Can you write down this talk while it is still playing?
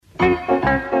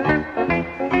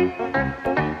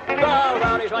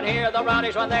Rowdies run here, the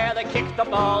Rowdies run there, they kick the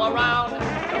ball around.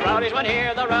 The Rowdies run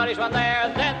here, the Rowdies run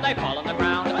there, then they fall on the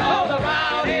ground. Oh, the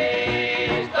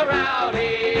Rowdies, the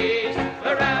Rowdies,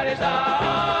 the Rowdies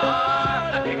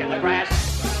are the kick in the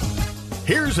grass.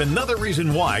 Here's another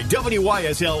reason why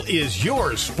WYSL is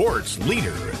your sports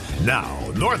leader. Now,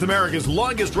 North America's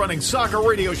longest-running soccer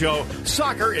radio show,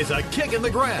 Soccer is a Kick in the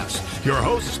Grass. Your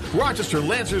hosts, Rochester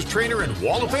Lancers trainer and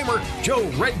Wall of Famer, Joe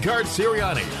Redguard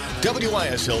Sirianni.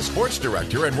 WYSL sports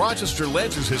director and Rochester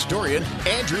Lancers historian,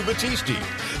 Andrew Battisti.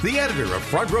 The editor of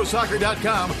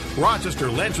FrontRowSoccer.com,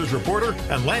 Rochester Lancers reporter,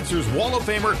 and Lancers Wall of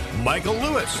Famer, Michael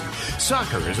Lewis.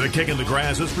 Soccer is a Kick in the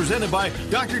Grass is presented by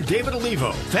Dr. David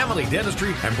Olivo, Family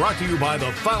Dentistry, and brought to you by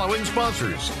the following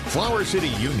sponsors: Flower City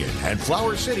Union and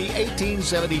Flower City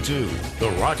 1872.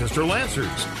 The Rochester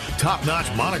Lancers. Top-notch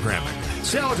monogramming.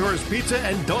 Salvatore's Pizza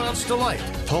and Donuts Delight.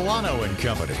 Polano and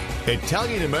Company.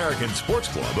 Italian-American Sports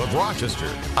Club of Rochester.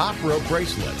 Opera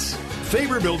Bracelets.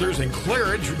 Faber Builders and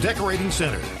Claridge Decorating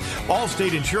Center.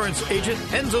 Allstate Insurance Agent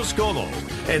Enzo Scolo.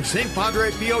 And St.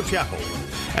 Padre Pio Chapel.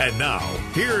 And now,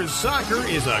 here's Soccer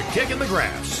is a Kick in the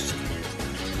Grass.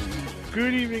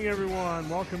 Good evening, everyone.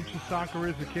 Welcome to Soccer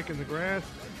is a Kick in the Grass.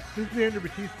 This is Andrew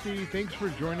Battisti. Thanks for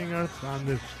joining us on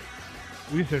this,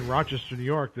 at least in Rochester, New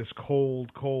York, this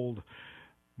cold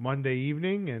Monday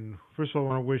evening. And first of all,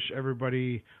 I want to wish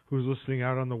everybody who's listening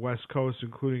out on the West Coast,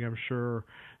 including, I'm sure,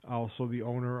 also the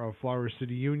owner of Flower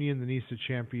City Union, the NISA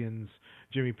champions,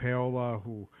 Jimmy Paola,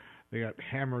 who they got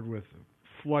hammered with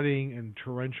flooding and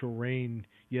torrential rain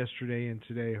yesterday and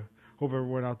today. Hope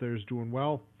everyone out there is doing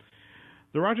well.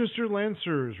 The Rochester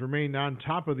Lancers remain on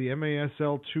top of the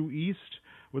MASL 2 East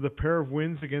with a pair of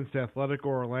wins against Atletico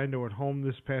Orlando at home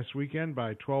this past weekend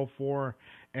by 12-4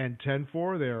 and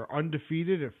 10-4. They are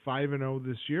undefeated at 5-0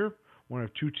 this year, one of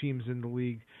two teams in the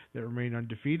league that remain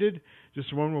undefeated.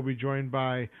 Just one will be joined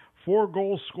by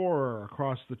four-goal scorer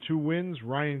across the two wins,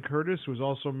 Ryan Curtis, who is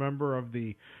also a member of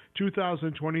the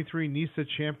 2023 NISA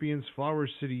champions Flower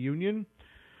City Union.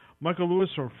 Michael Lewis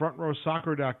from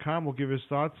FrontRowSoccer.com will give his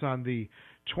thoughts on the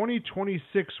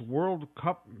 2026 World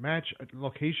Cup match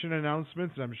location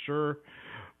announcements. I'm sure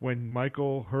when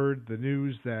Michael heard the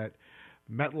news that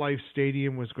MetLife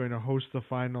Stadium was going to host the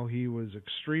final, he was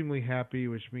extremely happy,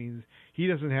 which means he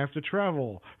doesn't have to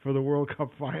travel for the World Cup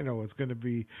final. It's going to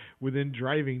be within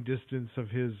driving distance of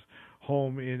his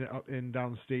home in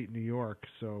downstate New York.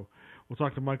 So we'll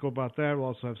talk to Michael about that. We'll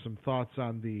also have some thoughts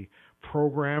on the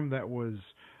program that was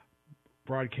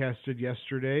broadcasted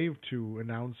yesterday to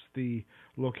announce the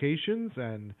locations,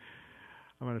 and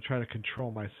I'm going to try to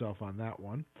control myself on that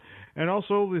one. And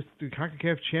also, the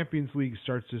CONCACAF Champions League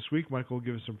starts this week. Michael will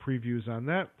give us some previews on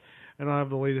that, and I'll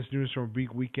have the latest news from a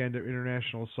big weekend of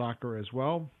international soccer as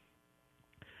well.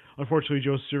 Unfortunately,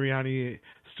 Joe Sirianni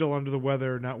still under the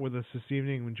weather, not with us this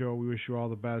evening. And Joe, we wish you all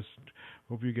the best.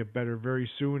 Hope you get better very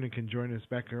soon and can join us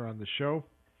back here on the show.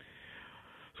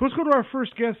 So let's go to our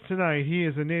first guest tonight. He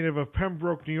is a native of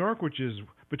Pembroke, New York, which is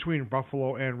between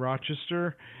Buffalo and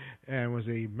Rochester, and was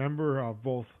a member of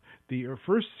both the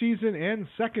first season and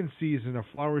second season of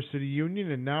Flower City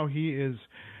Union, and now he is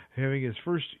having his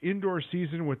first indoor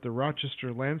season with the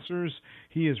Rochester Lancers.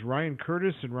 He is Ryan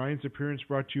Curtis, and Ryan's appearance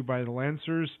brought to you by the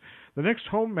Lancers. The next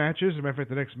home matches, as a matter of fact,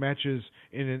 the next matches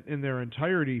in their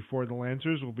entirety for the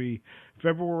Lancers will be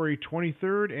February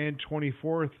 23rd and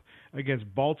 24th against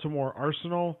Baltimore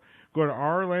Arsenal. Go to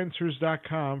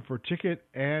ourlancers.com for ticket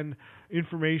and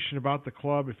information about the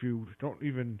club. If you don't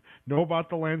even know about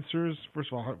the Lancers,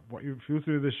 first of all, if you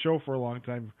listen to this show for a long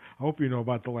time, I hope you know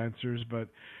about the Lancers, but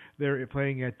they're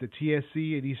playing at the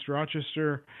TSC at East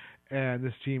Rochester, and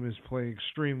this team is playing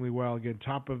extremely well. Again,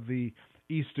 top of the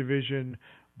East Division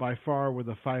by far with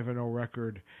a 5-0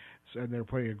 record, and they're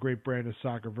playing a great brand of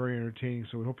soccer, very entertaining,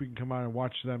 so we hope you can come out and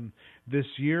watch them this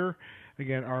year.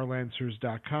 Again,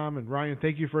 ourlancers.com. And Ryan,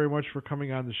 thank you very much for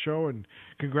coming on the show, and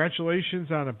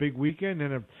congratulations on a big weekend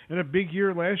and a big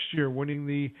year last year, winning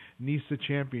the NISA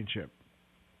championship.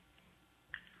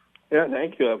 Yeah,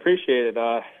 thank you. I appreciate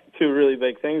it. Two really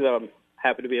big things I'm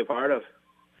happy to be a part of.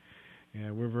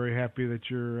 Yeah, we're very happy that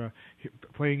you're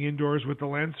playing indoors with the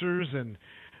Lancers and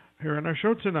here on our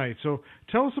show tonight. So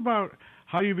tell us about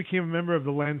how you became a member of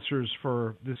the Lancers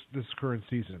for this current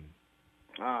season.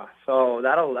 So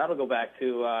that'll go back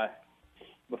to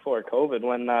before COVID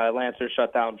when Lancers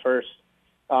shut down first.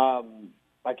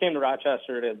 I came to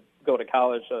Rochester to go to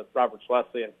college at Roberts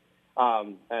Wesleyan,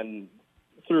 and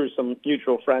through some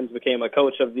mutual friends became a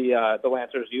coach of the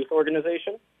Lancers youth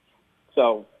organization.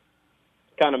 So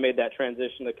kind of made that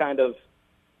transition to kind of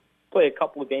play a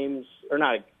couple of games, or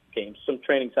not games, some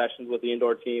training sessions with the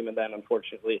indoor team, and then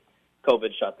unfortunately COVID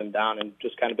shut them down, and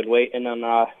just kind of been waiting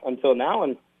on, until now,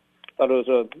 and thought it was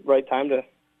a right time to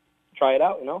try it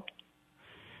out, you know.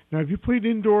 Now, have you played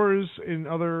indoors in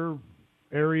other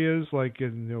areas, like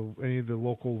in any of the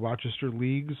local Rochester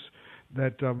leagues,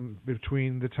 that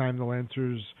between the time the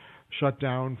Lancers shut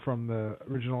down from the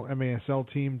original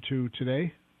MASL team to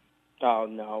today? Oh,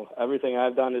 no. Everything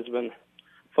I've done has been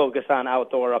focused on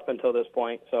outdoor up until this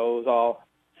point, so it was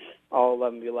all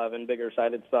 11v11,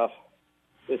 bigger-sided stuff.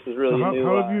 This is really a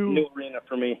new arena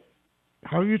for me.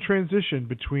 How have you transitioned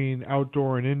between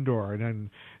outdoor and indoor, and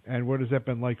what has that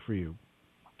been like for you?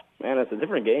 Man, it's a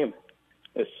different game.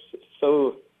 It's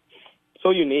so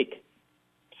unique.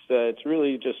 It's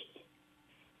really just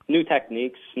new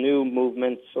techniques, new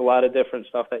movements, a lot of different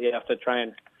stuff that you have to try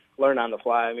and learn on the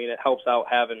fly. I mean, it helps out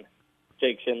having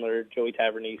Jake Schindler, Joey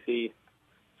Tavernese,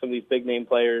 some of these big-name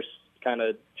players kind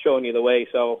of showing you the way.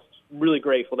 So really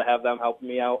grateful to have them helping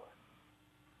me out.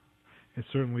 It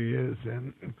certainly is,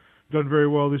 and done very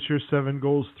well this year, 7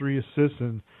 goals, 3 assists.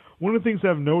 And one of the things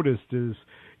I've noticed is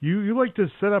you like to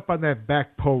set up on that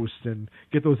back post and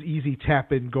get those easy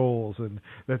tap-in goals, and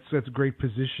that's great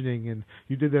positioning. And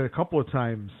you did that a couple of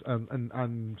times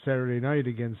on Saturday night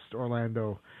against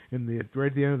Orlando right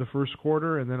at the end of the first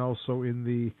quarter, and then also in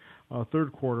the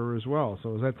third quarter as well.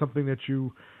 So is that something that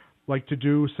you like to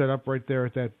do, set up right there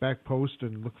at that back post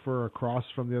and look for a cross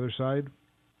from the other side?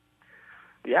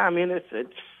 Yeah, I mean, it's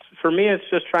for me, it's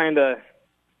just trying to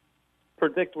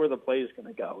predict where the play is going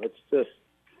to go. It's just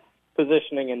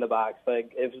positioning in the box.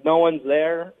 Like, if no one's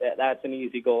there, that's an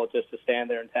easy goal, just to stand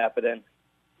there and tap it in.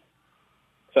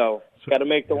 So got to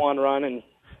make the one run and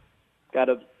got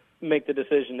to make the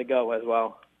decision to go as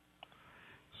well.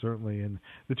 Certainly. And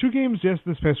the two games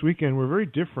this past weekend were very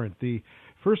different. The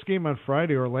first game on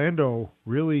Friday, Orlando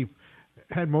really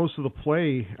had most of the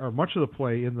play, or much of the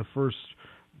play, in the first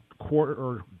quarter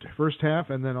or first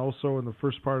half, and then also in the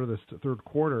first part of the third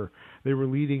quarter. They were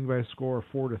leading by a score of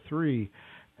 4-3,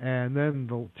 and then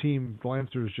the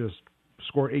Lancers just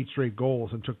scored 8 straight goals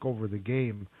and took over the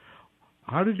game.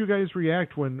 How did you guys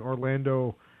react when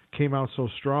Orlando came out so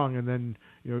strong, and then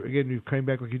again you came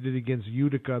back like you did against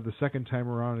Utica the second time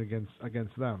around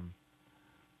against them?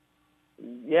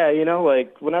 Yeah,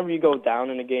 like whenever you go down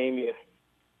in a game, you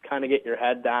kind of get your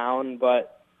head down.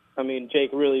 But I mean, Jake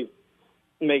really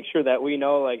make sure that we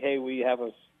know, like, hey, we have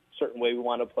a certain way we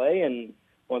want to play, and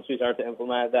once we start to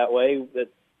implement it that way, that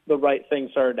the right things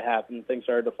started to happen. Things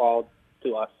started to fall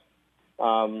to us.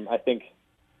 I think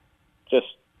just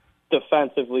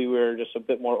defensively, we were just a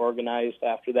bit more organized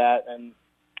after that, and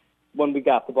when we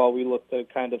got the ball, we looked to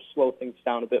kind of slow things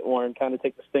down a bit more and kind of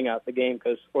take the sting out of the game,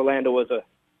 because Orlando was a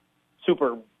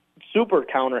super, super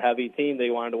counter-heavy team. They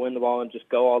wanted to win the ball and just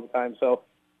go all the time, so.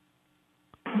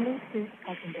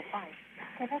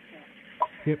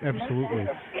 Yep, absolutely.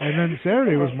 And then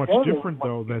Saturday was much different,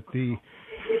 though, that the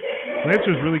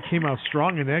Lancers really came out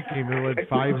strong in that game. They led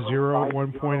 5-0 at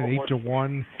one point and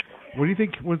 8-1. What do you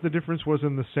think the difference was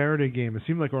in the Saturday game? It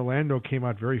seemed like Orlando came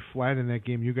out very flat in that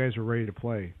game. You guys were ready to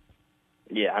play.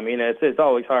 Yeah, I mean, it's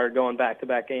always hard going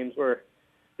back-to-back games where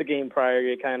the game prior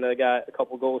you kind of got a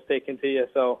couple goals taken to you.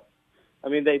 So, I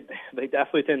mean, they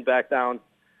definitely didn't back down.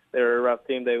 They were a rough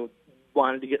team. They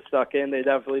wanted to get stuck in. They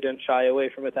definitely didn't shy away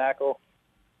from a tackle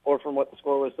or from what the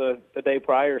score was the day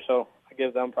prior, so I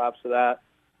give them props to that.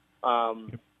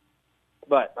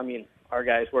 But, I mean, our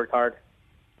guys worked hard.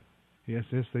 Yes,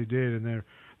 they did, and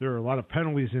there were a lot of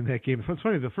penalties in that game. It's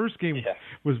funny, the first game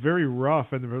was very rough,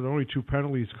 and there were only 2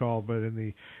 penalties called, but in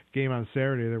the game on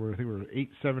Saturday, there were, I think,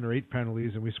 7 or 8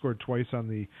 penalties, and we scored twice on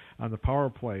the power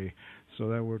play, so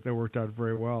that worked out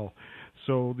very well.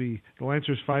 So the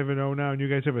Lancers 5-0 now, and you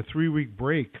guys have a 3-week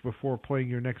break before playing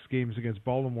your next games against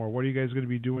Baltimore. What are you guys going to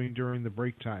be doing during the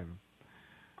break time?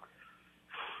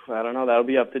 I don't know. That'll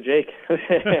be up to Jake. He's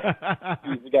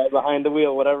the guy behind the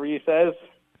wheel. Whatever he says,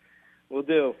 we'll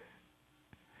do.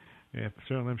 Yeah,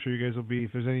 certainly. I'm sure you guys will be,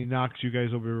 if there's any knocks, you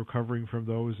guys will be recovering from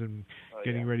those and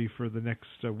getting ready for the next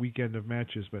weekend of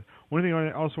matches. But one thing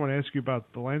I also want to ask you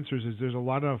about the Lancers is there's a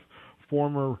lot of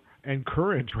former and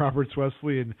current Roberts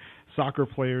Wesleyan soccer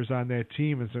players on that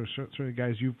team, and so certainly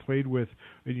guys you've played with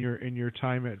in your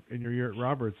year at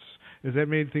Roberts. Has that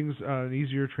made things an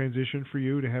easier transition for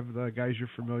you to have the guys you're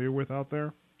familiar with out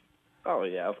there? Oh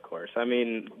yeah, of course. I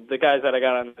mean, the guys that I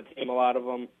got on the team, a lot of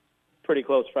them pretty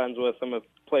close friends with them, have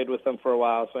played with them for a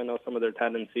while, so I know some of their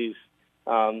tendencies.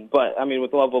 But I mean, with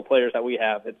the level of players that we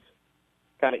have, it's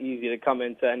kind of easy to come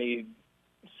into any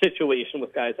situation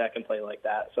with guys that can play like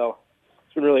that. So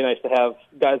it's been really nice to have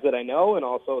guys that I know, and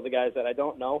also the guys that I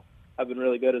don't know have been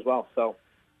really good as well. So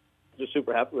just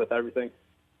super happy with everything.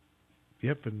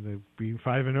 Yep, and being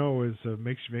 5-0 is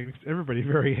makes everybody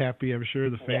very happy. I'm sure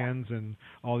the fans and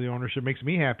all the ownership makes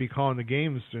me happy calling the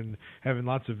games and having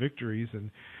lots of victories.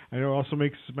 And I know it also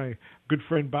makes my good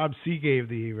friend Bob Seagave,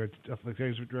 the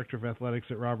director of athletics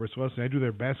at Roberts Wesley. I do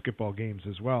their basketball games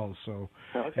as well, so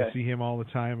I see him all the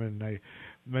time. And I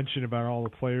mention about all the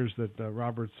players that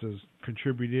Roberts has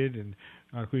contributed, and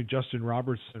including Justin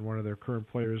Robertson, one of their current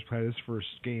players, had his first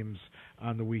games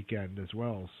on the weekend as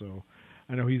well. So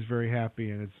I know he's very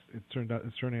happy, and it's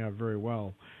turning out very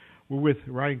well. We're with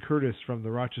Ryan Curtis from the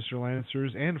Rochester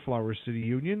Lancers and Flower City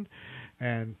Union.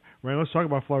 And Ryan, let's talk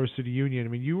about Flower City Union. I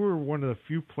mean, you were one of the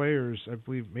few players, I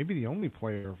believe, maybe the only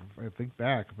player, I think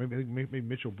back, maybe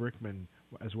Mitchell Brickman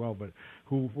as well, but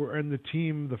who were in the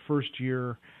team the first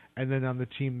year and then on the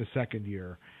team the second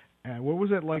year. And what was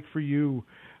that like for you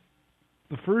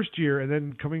the first year and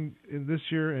then coming in this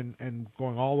year and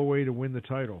going all the way to win the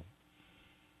title?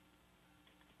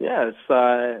 Yeah, it's,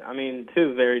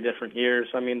 two very different years.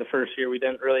 I mean, the first year we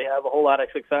didn't really have a whole lot of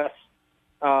success.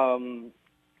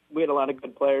 We had a lot of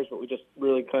good players, but we just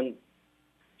really couldn't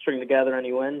string together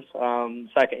any wins.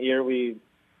 Second year we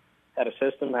had a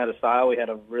system, had a style. We had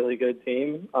a really good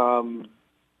team.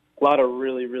 A lot of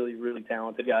really, really, really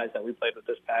talented guys that we played with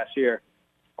this past year.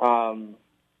 I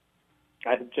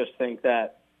just think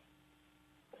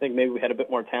maybe we had a bit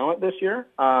more talent this year,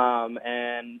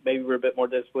 and maybe we're a bit more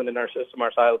disciplined in our system,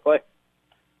 our style of play.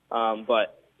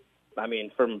 But, I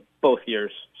mean, from both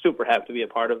years, super happy to be a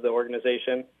part of the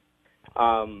organization.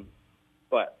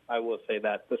 But I will say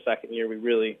that the second year we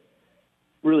really,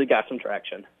 really got some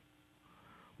traction.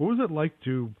 What was it like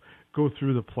to go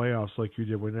through the playoffs like you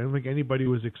did? When I don't think anybody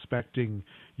was expecting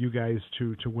you guys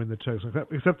to win the title,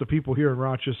 except the people here in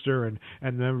Rochester and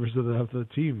members of the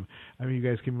team. I mean, you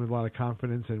guys came in with a lot of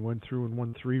confidence and went through and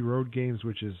won 3 road games,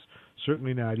 which is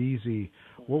certainly not easy.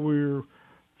 What were your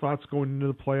thoughts going into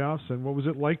the playoffs, and what was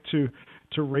it like to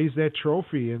raise that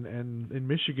trophy in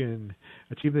Michigan,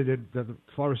 a team that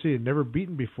Flower City had never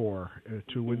beaten before,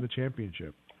 to win the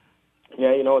championship?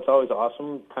 Yeah, it's always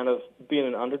awesome kind of being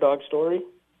an underdog story,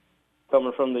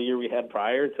 coming from the year we had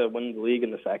prior to winning the league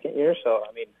in the second year. So,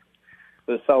 I mean,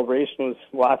 the celebration was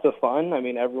lots of fun. I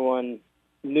mean, everyone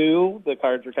knew the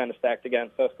cards were kind of stacked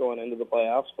against us going into the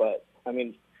playoffs, but, I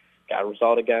mean, got a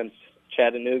result against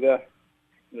Chattanooga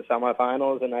in the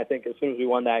semifinals, and I think as soon as we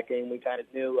won that game, we kind of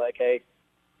knew, like, hey,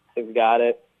 I think we got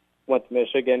it. Went to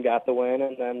Michigan, got the win,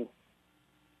 and then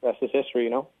the rest is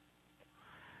history,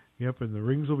 Yep, and the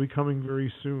rings will be coming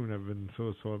very soon. I've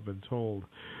been told.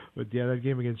 But yeah, that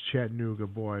game against Chattanooga,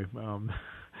 boy.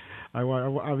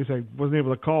 Obviously I wasn't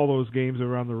able to call those games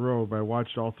around the road, but I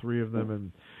watched all 3 of them,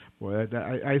 and boy,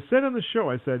 I said on the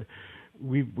show, I said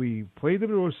we played them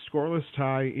to a scoreless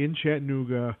tie in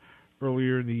Chattanooga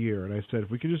earlier in the year, and I said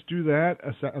if we could just do that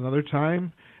another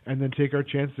time and then take our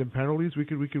chances in penalties, we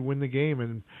could win the game.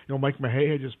 And Mike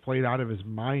Mahay had just played out of his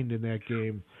mind in that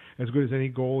game, as good as any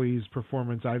goalie's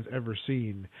performance I've ever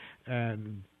seen,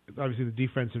 and obviously the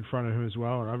defense in front of him as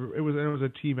well. And it was a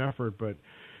team effort, but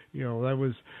that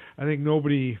was, I think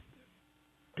nobody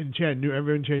in Chattanooga,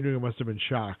 everyone in Chattanooga must have been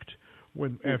shocked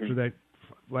when after that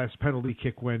last penalty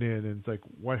kick went in, and it's like,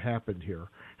 what happened here?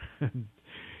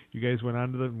 You guys went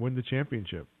on to win the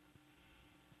championship.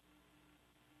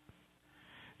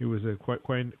 It was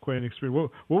quite an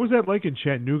experience. What was that like in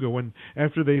Chattanooga when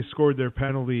after they scored their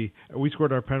penalty, we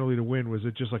scored our penalty to win? Was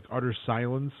it just like utter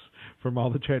silence from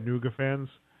all the Chattanooga fans?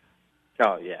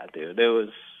 Oh yeah, dude. It was,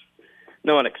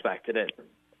 no one expected it.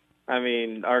 I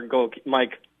mean, our goalkeeper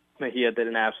Mike Mejia did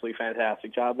an absolutely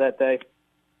fantastic job that day,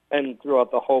 and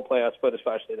throughout the whole playoffs, but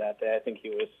especially that day, I think he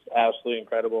was absolutely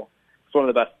incredible. It's one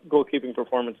of the best goalkeeping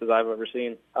performances I've ever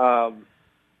seen.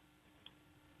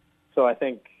 So I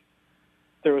think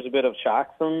there was a bit of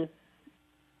shock from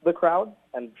the crowd,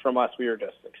 and from us, we were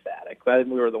just ecstatic.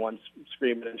 We were the ones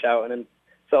screaming and shouting and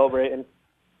celebrating.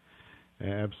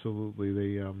 Absolutely.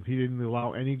 He didn't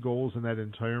allow any goals in that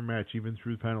entire match, even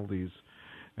through penalties.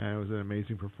 And it was an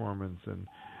amazing performance. And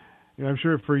I'm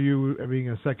sure for you, being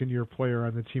a second-year player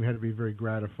on the team, had to be very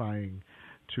gratifying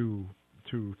to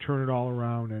turn it all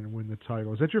around and win the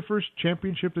title. Is that your first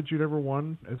championship that you'd ever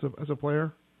won as a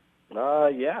player?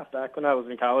 Yeah. Back when I was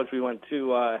in college, we went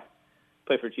to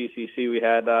play for GCC. We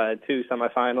had 2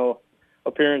 semifinal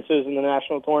appearances in the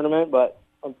national tournament, but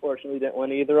unfortunately didn't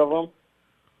win either of them.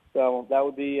 So that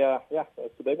would be, that's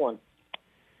the big one.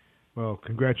 Well,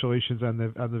 congratulations on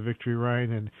the victory,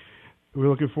 Ryan, and we're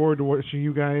looking forward to watching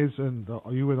you guys and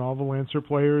you and all the Lancer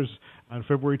players on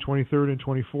February 23rd and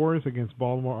 24th against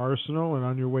Baltimore Arsenal, and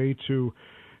on your way to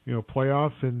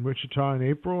playoff in Wichita in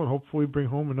April, and hopefully bring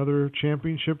home another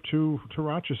championship to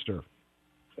Rochester.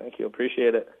 Thank you.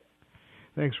 Appreciate it.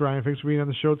 Thanks, Ryan. Thanks for being on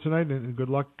the show tonight, and good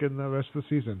luck in the rest of the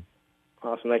season.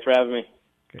 Awesome. Thanks for having me.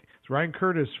 Okay. It's Ryan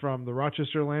Curtis from the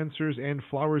Rochester Lancers and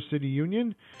Flower City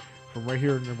Union, from right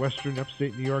here in the western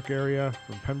upstate New York area,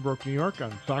 from Pembroke, New York,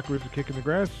 on Soccer is a Kick in the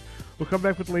Grass. We'll come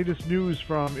back with the latest news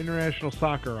from international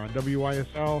soccer on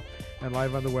WYSL and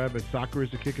live on the web at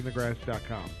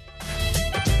soccerisaKickinthegrass.com.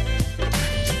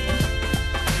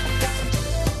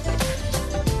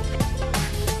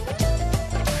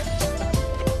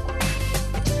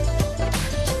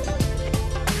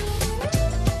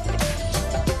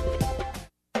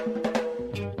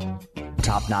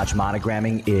 Top-notch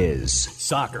monogramming is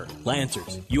soccer,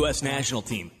 Lancers, U.S. national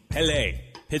team, Pele,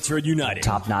 Pittsburgh United.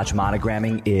 Top-notch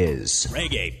monogramming is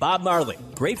reggae, Bob Marley,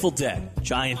 Grateful Dead,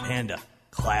 Giant Panda,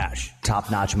 Clash.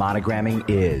 Top-notch monogramming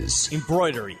is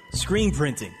embroidery, screen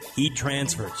printing, heat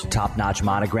transfers. Top-notch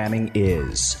monogramming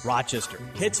is Rochester,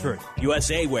 Pittsburgh,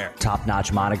 USA Wear.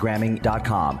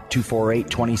 TopNotchMonogramming.com,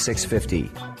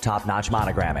 248-2650. Top-notch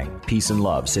monogramming, peace and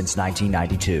love since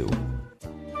 1992.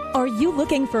 Are you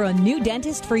looking for a new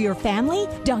dentist for your family?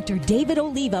 Dr. David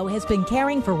Olivo has been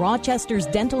caring for Rochester's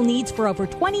dental needs for over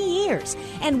 20 years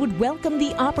and would welcome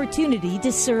the opportunity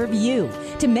to serve you.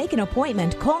 To make an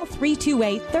appointment, call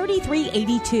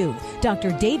 328-3382.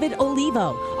 Dr. David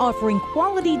Olivo, offering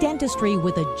quality dentistry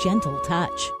with a gentle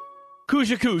touch.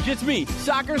 Kuja Kuj, it's me,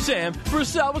 Soccer Sam, for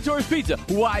Salvatore's Pizza.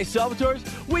 Why Salvatore's?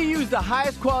 We use the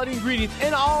highest quality ingredients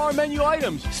in all our menu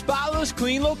items. Spotless,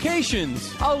 clean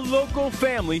locations. A local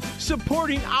family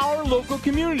supporting our local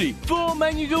community. Full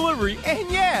menu delivery. And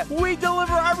yeah, we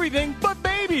deliver everything but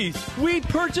babies. We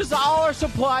purchase all our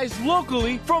supplies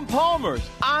locally from Palmer's.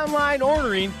 Online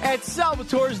ordering at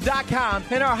salvatores.com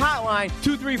and our hotline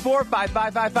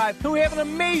 234-5555. And we have an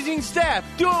amazing staff.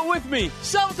 Do it with me.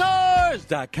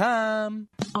 Salvatores.com.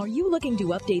 Are you looking to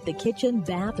update the kitchen,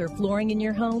 bath, or flooring in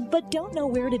your home, but don't know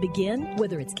where to begin?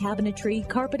 Whether it's cabinetry,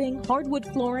 carpeting, hardwood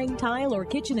flooring, tile, or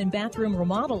kitchen and bathroom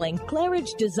remodeling,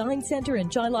 Claridge Design Center in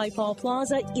Chi-Life Hall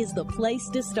Plaza is the place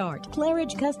to start.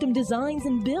 Claridge custom designs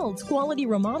and builds quality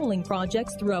remodeling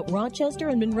projects throughout Rochester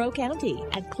and Monroe County.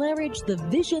 At Claridge, the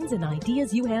visions and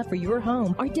ideas you have for your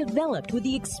home are developed with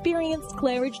the experienced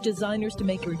Claridge designers to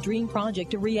make your dream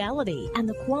project a reality. And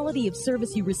the quality of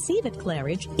service you receive at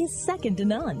Claridge is second to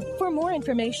none. For more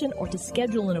information or to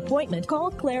schedule an appointment, call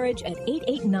Claridge at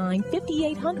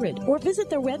 889-5800 or visit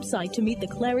their website to meet the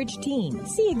Claridge team.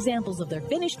 See examples of their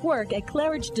finished work at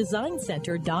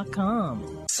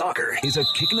ClaridgeDesignCenter.com. Soccer is a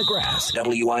kick in the grass.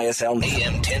 WYSL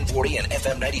AM 1040 and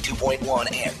FM 92.1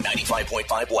 and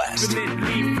 95.5 West.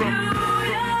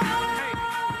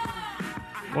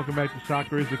 Welcome back to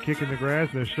Soccer is a Kick in the Grass.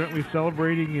 They're certainly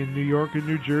celebrating in New York and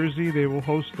New Jersey. They will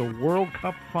host the World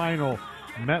Cup final,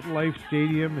 MetLife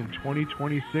Stadium in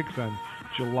 2026 on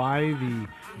July the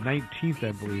 19th,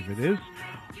 I believe it is.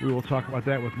 We will talk about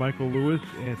that with Michael Lewis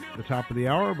at the top of the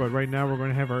hour, but right now we're going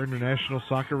to have our International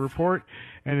Soccer Report,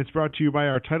 and it's brought to you by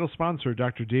our title sponsor,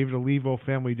 Dr. David Olivo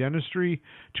Family Dentistry,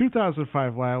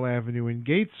 2005 Lyle Avenue in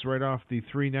Gates, right off the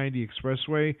 390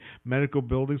 Expressway medical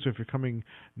building. So if you're coming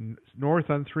north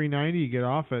on 390, you get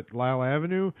off at Lyle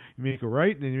Avenue, you make a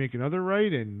right, and then you make another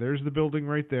right, and there's the building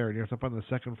right there, and you're up on the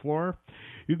second floor.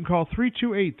 You can call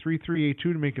 328-3382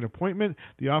 to make an appointment.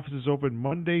 The office is open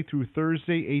Monday through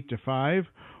Thursday, 8 to 5,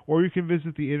 or you can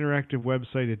visit the interactive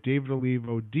website at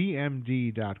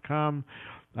davidolivodmd.com.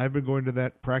 I've been going to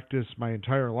that practice my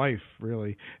entire life,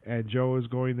 really, and Joe is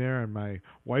going there, and my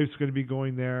wife's going to be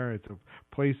going there. It's a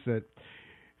place that,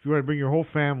 if you want to bring your whole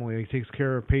family, it takes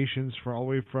care of patients for all the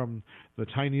way from the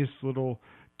tiniest little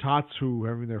tots who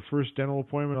are having their first dental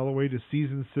appointment all the way to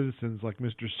seasoned citizens like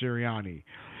Mr. Sirianni.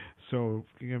 So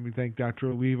again, we thank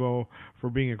Dr. Olivo for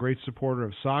being a great supporter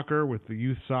of soccer with the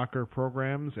youth soccer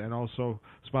programs and also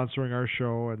sponsoring our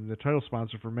show and the title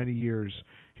sponsor for many years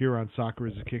here on Soccer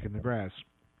is a Kick in the Grass.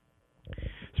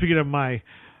 Speaking of my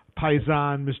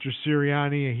paisan, Mr.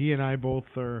 Sirianni, he and I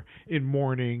both are in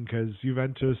mourning because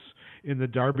Juventus in the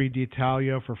Derby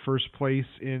d'Italia for first place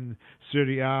in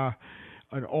Serie A.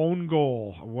 An own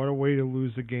goal. What a way to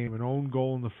lose the game. An own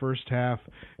goal in the first half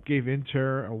gave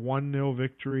Inter a 1-0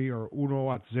 victory, or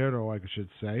 1-0, I should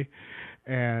say.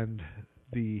 And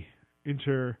the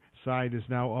Inter side is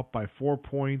now up by 4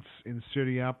 points in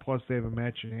Serie A, plus they have a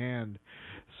match in hand.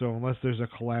 So unless there's a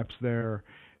collapse there,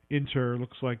 Inter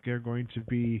looks like they're going to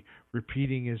be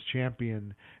repeating as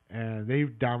champion, and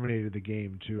they've dominated the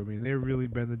game too. I mean, they've really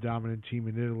been the dominant team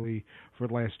in Italy for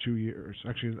the last 2 years.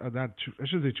 Actually, not two, I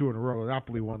should say 2 in a row.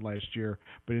 Napoli won last year,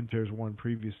 but Inter's won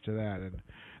previous to that, and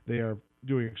they are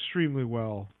doing extremely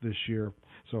well this year.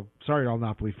 So sorry, all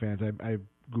Napoli fans, I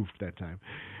goofed that time.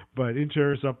 But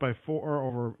Inter is up by 4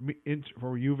 over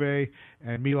for Juve,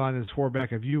 and Milan is 4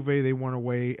 back of Juve. They won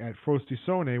away at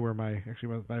Frosinone, where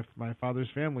my father's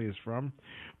family is from,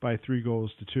 by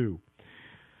 3-2.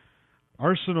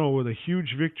 Arsenal with a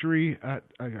huge victory at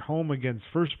home against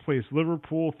first place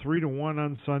Liverpool, 3-1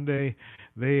 on Sunday.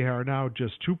 They are now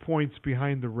just 2 points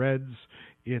behind the Reds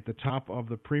at the top of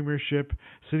the Premiership,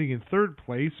 sitting in third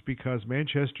place because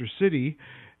Manchester City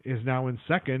is now in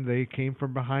second. They came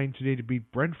from behind today to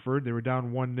beat Brentford. They were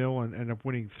down 1-0 and ended up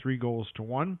winning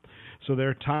 3-1. So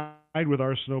they're tied with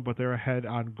Arsenal, but they're ahead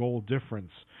on goal difference.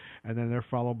 And then they're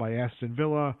followed by Aston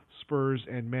Villa, Spurs,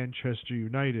 and Manchester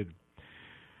United.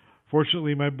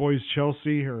 Fortunately, my boys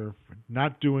Chelsea are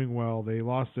not doing well. They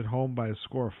lost at home by a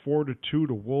score of 4-2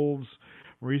 to Wolves.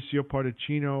 Mauricio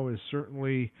Pochettino is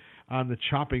certainly on the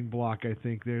chopping block, I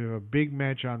think. They have a big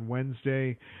match on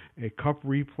Wednesday, a cup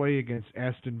replay against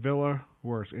Aston Villa,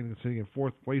 who are sitting in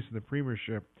fourth place in the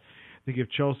Premiership. I think if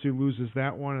Chelsea loses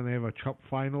that one and they have a cup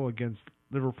final against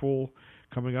Liverpool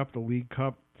coming up, the League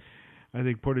Cup, I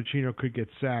think Pochettino could get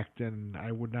sacked, and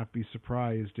I would not be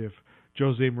surprised if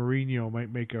Jose Mourinho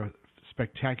might make a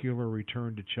spectacular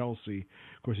return to Chelsea.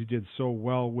 Of course, he did so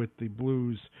well with the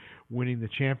Blues, winning the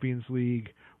Champions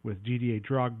League with Didier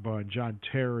Drogba and John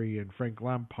Terry and Frank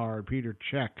Lampard, Peter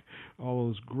Cech, all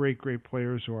those great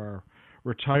players who are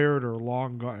retired or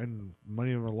long gone, and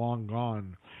many of them are long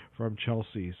gone from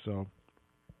Chelsea. So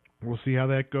we'll see how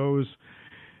that goes.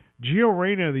 Gio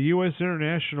Reyna, the U.S.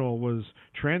 international, was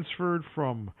transferred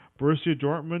from Borussia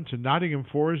Dortmund to Nottingham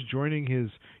Forest, joining his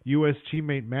U.S.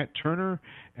 teammate Matt Turner,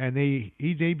 and he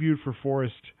debuted for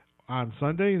Forest on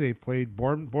Sunday. They played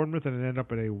Bournemouth and it ended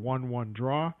up at a 1-1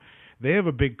 draw. They have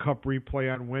a big cup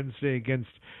replay on Wednesday against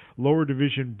lower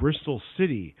division Bristol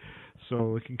City,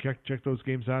 so we can check those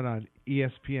games out on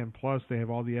ESPN+. They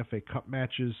have all the FA Cup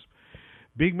matches.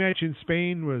 Big match in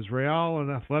Spain was Real and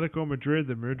Atletico Madrid.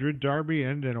 The Madrid derby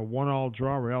ended in a 1-1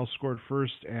 draw. Real scored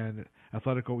first and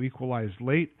Atletico equalized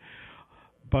late.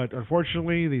 But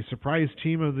unfortunately, the surprise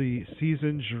team of the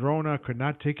season, Girona, could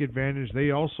not take advantage.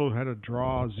 They also had a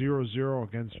draw 0-0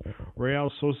 against Real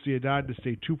Sociedad to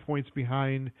stay 2 points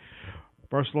behind.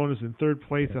 Barcelona's in third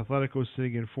place. Atletico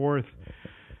sitting in fourth.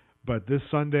 But this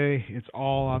Sunday, it's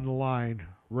all on the line.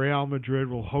 Real Madrid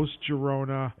will host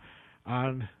Girona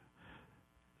on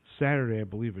Saturday, I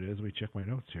believe it is. Let me check my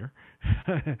notes here.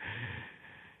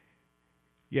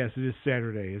 Yes, it is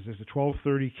Saturday. It's a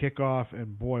 12:30 kickoff,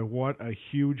 and boy, what a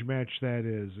huge match that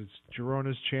is. It's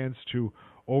Girona's chance to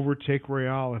overtake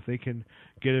Real if they can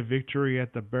get a victory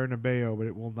at the Bernabeu, but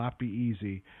it will not be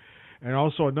easy. And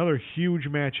also another huge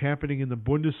match happening in the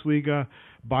Bundesliga.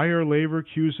 Bayer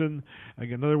Leverkusen,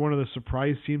 again, another one of the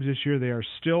surprise teams this year. They are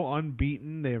still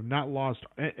unbeaten. They have not lost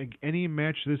any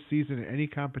match this season in any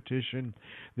competition.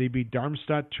 They beat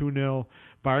Darmstadt 2-0.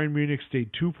 Bayern Munich stayed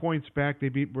 2 points back. They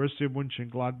beat Borussia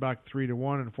Mönchengladbach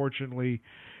 3-1. Unfortunately,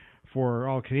 for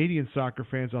all Canadian soccer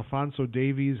fans, Alphonso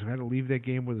Davies had to leave that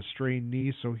game with a strained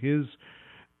knee, so his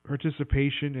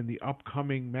participation in the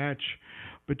upcoming match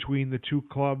between the two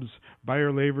clubs,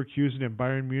 Bayer Leverkusen and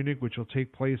Bayern Munich, which will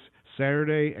take place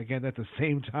Saturday, again at the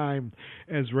same time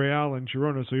as Real and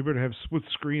Girona, so you better have split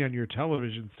screen on your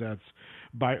television sets.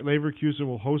 Leverkusen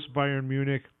will host Bayern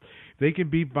Munich. If they can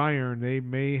beat Bayern, they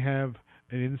may have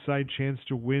an inside chance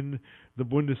to win the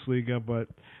Bundesliga, but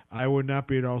I would not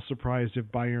be at all surprised if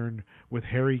Bayern, with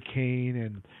Harry Kane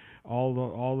and all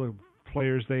the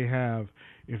players they have,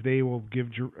 if they will give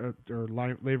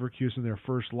Leverkusen their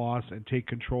first loss and take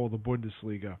control of the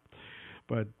Bundesliga.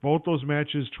 But both those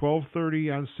matches,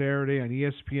 12:30 on Saturday on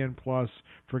ESPN+.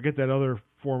 Forget that other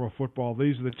form of football.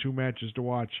 These are the two matches to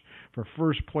watch for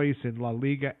first place in La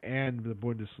Liga and the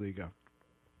Bundesliga.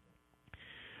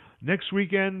 Next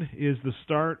weekend is the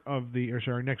start of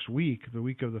next week, the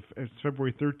week of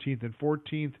February 13th and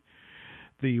 14th.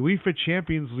 The UEFA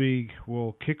Champions League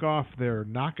will kick off their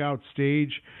knockout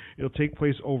stage. It'll take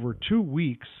place over 2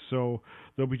 weeks, so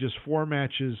there'll be just 4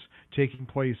 matches taking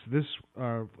place this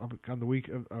on the week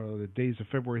of the days of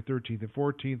February 13th and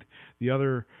 14th. The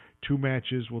other 2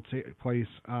 matches will take place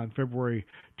on February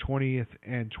 20th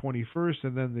and 21st,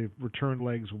 and then the return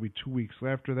legs will be 2 weeks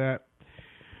after that.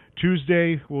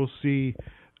 Tuesday, we'll see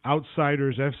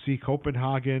outsiders FC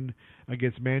Copenhagen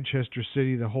against Manchester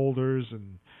City, the holders,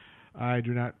 and I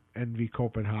do not envy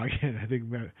Copenhagen. I think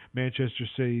Manchester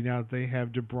City, now that they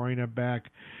have De Bruyne back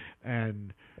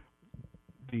and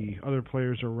the other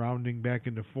players are rounding back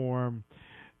into form,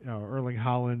 Erling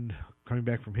Haaland coming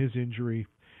back from his injury,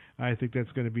 I think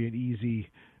that's going to be an easy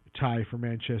tie for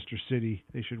Manchester City.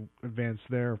 They should advance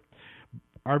there.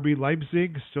 RB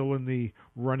Leipzig still in the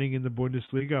running in the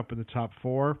Bundesliga, up in the top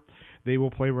 4. They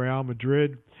will play Real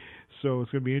Madrid. So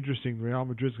it's going to be interesting. Real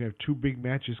Madrid's going to have 2 big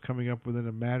matches coming up within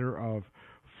a matter of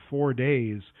 4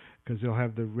 days, because they'll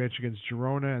have the match against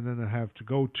Girona, and then they'll have to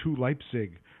go to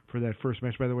Leipzig for that first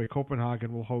match. By the way,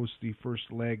 Copenhagen will host the first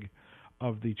leg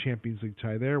of the Champions League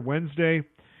tie there. Wednesday,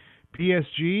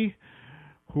 PSG,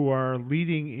 who are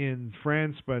leading in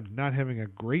France but not having a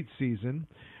great season,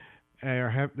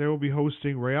 they will be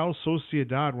hosting Real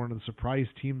Sociedad, one of the surprise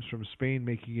teams from Spain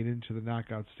making it into the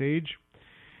knockout stage.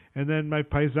 And then my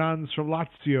Paisans from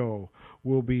Lazio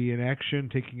will be in action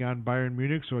taking on Bayern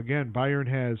Munich. So again, Bayern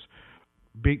has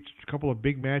a couple of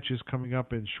big matches coming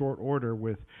up in short order,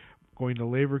 with going to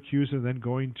Leverkusen and then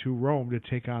going to Rome to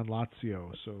take on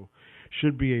Lazio. So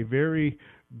should be a very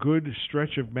good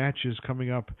stretch of matches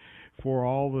coming up for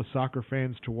all the soccer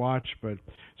fans to watch. But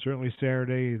certainly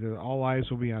Saturday, all eyes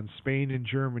will be on Spain and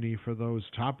Germany for those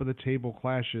top-of-the-table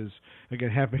clashes, again,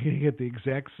 happening at the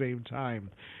exact same time,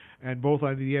 and both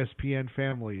on the ESPN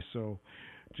family. So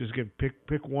just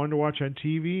pick one to watch on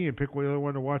TV and pick the other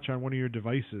one to watch on one of your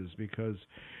devices, because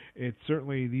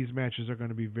certainly these matches are going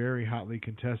to be very hotly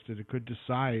contested. It could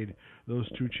decide those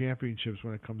 2 championships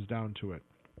when it comes down to it.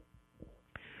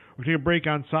 We'll take a break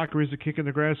on Soccer is a Kick in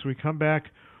the Grass. When we come back,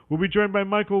 we'll be joined by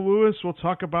Michael Lewis. We'll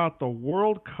talk about the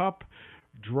World Cup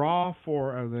draw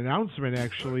for an announcement,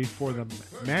 actually, for the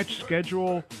match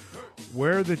schedule,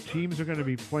 where the teams are going to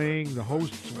be playing, the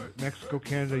hosts, Mexico,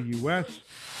 Canada, U.S.,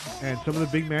 and some of the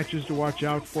big matches to watch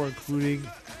out for, including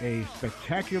a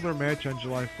spectacular match on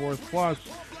July 4th. Plus,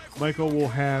 Michael will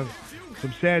have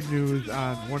some sad news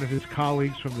on one of his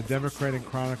colleagues from the Democratic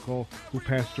Chronicle who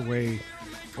passed away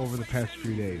over the past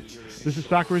few days. This is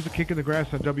Soccer is a Kick in the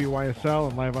Grass on WYSL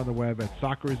and live on the web at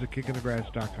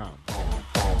soccerisakickinthegrass.com.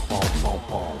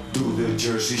 Do the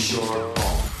Jersey Shore.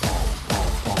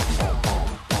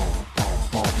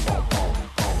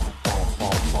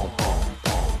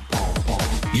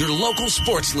 Your local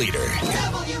sports leader.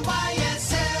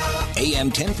 WYSL. AM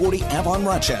 1040 Avon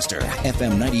Rochester,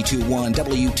 FM 92.1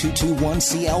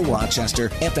 W221CL Rochester,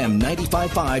 FM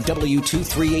 95.5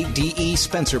 W238DE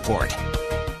Spencerport.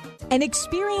 An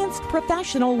experienced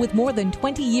professional with more than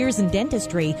 20 years in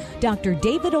dentistry, Dr.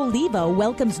 David Olivo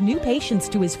welcomes new patients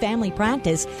to his family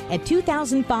practice at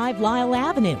 2005 Lyle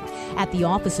Avenue. At the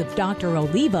office of Dr.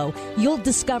 Olivo, you'll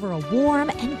discover a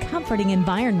warm and comforting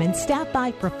environment staffed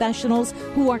by professionals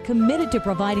who are committed to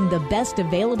providing the best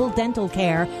available dental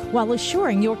care while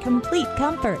assuring your complete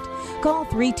comfort. Call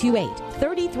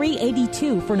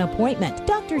 328-3382 for an appointment.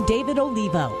 Dr. David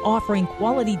Olivo, offering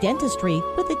quality dentistry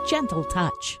with a gentle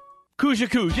touch. Kuja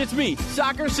Kuj, it's me,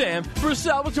 Soccer Sam, for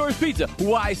Salvatore's Pizza.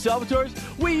 Why Salvatore's?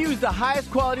 We use the highest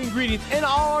quality ingredients in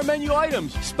all our menu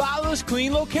items. Spotless,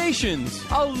 clean locations.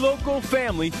 A local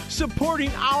family supporting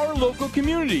our local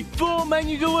community. Full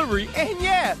menu delivery. And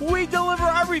yeah, we deliver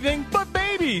everything but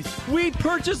babies. We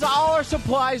purchase all our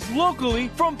supplies locally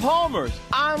from Palmer's.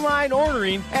 Online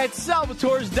ordering at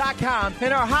salvatores.com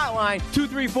and our hotline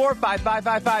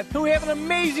 234-5555. And we have an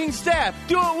amazing staff.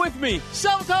 Do it with me.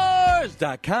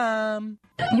 Salvatores.com.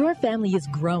 Your family is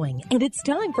growing, and it's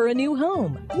time for a new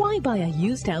home. Why buy a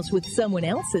used house with someone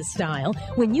else's style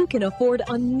when you can afford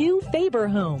a new Faber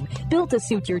home, built to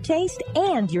suit your taste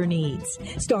and your needs?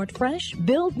 Start fresh,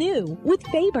 build new with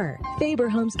Faber. Faber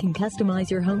Homes can customize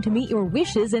your home to meet your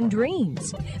wishes and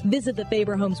dreams. Visit the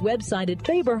Faber Homes website at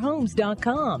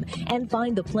faberhomes.com and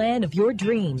find the plan of your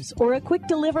dreams or a quick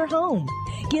deliver home.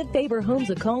 Give Faber Homes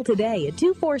a call today at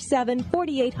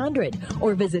 247-4800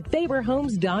 or visit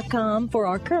faberhomes.com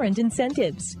for our current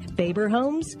incentives. Faber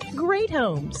Homes, great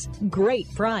homes,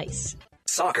 great price.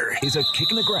 Soccer is a kick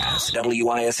in the grass.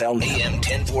 WYSL AM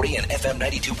 1040 and FM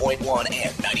 92.1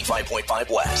 and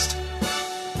 95.5 West.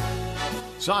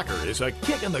 Soccer is a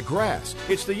kick in the grass.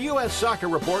 It's the U.S. Soccer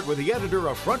Report with the editor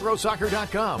of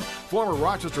FrontRowSoccer.com, former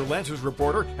Rochester Lancers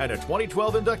reporter and a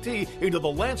 2012 inductee into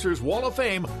the Lancers Wall of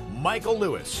Fame, Michael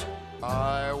Lewis.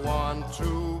 I want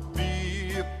to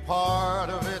be a part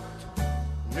of it.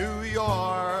 New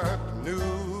York,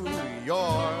 New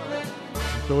York.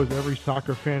 So is every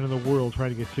soccer fan in the world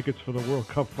trying to get tickets for the World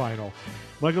Cup final.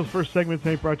 Michael's first segment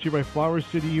tonight brought to you by Flower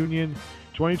City Union.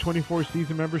 2024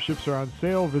 season memberships are on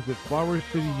sale. Visit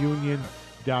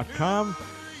flowercityunion.com.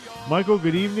 Michael,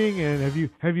 good evening. And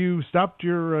have you stopped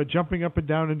your jumping up and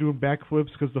down and doing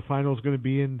backflips because the final is going to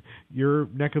be in your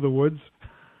neck of the woods?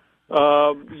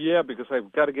 Yeah, because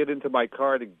I've got to get into my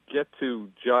car to get to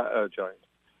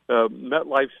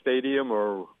MetLife Stadium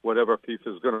or whatever FIFA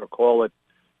is going to call it,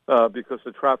 because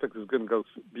the traffic is going to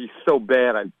be so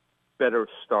bad. I've better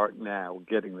start now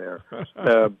getting there.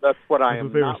 That's what I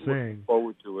am not looking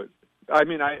forward to it. I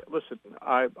mean,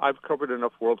 I've covered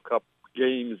enough World Cup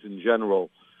games in general.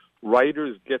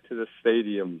 Writers get to the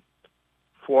stadium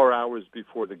 4 hours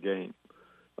before the game,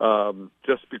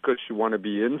 just because you want to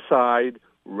be inside,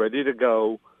 ready to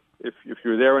go. If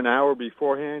you're there an hour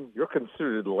beforehand, you're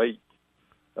considered late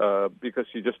because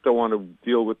you just don't want to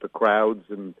deal with the crowds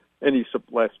and any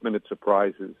last-minute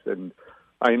surprises. And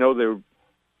I know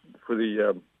for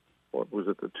the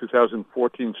the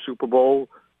 2014 Super Bowl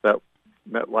that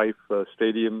MetLife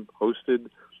Stadium hosted,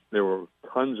 there were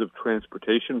tons of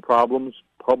transportation problems,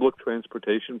 public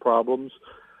transportation problems.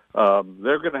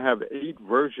 They're going to have 8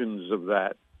 versions of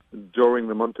that during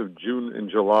the month of June and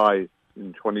July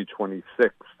in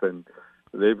 2026, and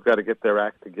they've got to get their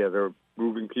act together,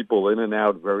 moving people in and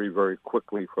out very, very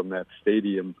quickly from that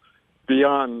stadium,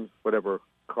 beyond whatever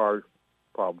car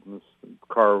problems,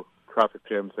 car traffic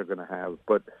jams they're going to have.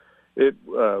 But it's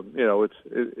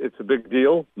a big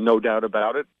deal, no doubt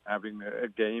about it. Having a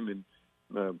game in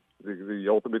the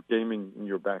ultimate game in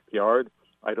your backyard.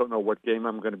 I don't know what game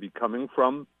I'm going to be coming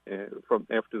from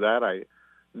after that. I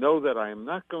know that I am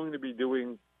not going to be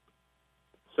doing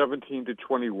 17 to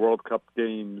 20 World Cup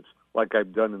games like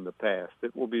I've done in the past.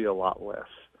 It will be a lot less,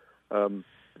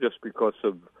 just because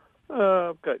of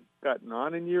I've gotten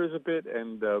on in years a bit,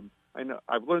 and I know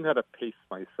I've learned how to pace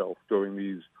myself during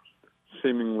these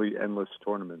seemingly endless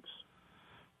tournaments.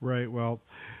 Right. Well,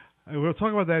 we'll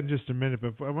talk about that in just a minute,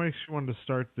 but I actually wanted to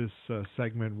start this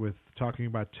segment with talking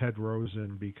about Ted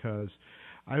Rosen, because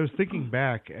I was thinking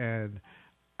back, and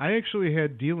I actually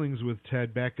had dealings with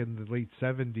Ted back in the late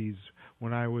 70s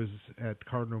when I was at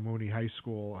Cardinal Mooney High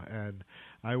School, and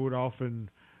I would often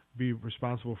be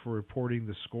responsible for reporting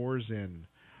the scores in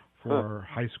for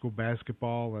high school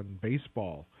basketball and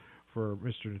baseball for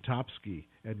Mr.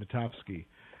 Ed Natofsky.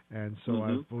 And so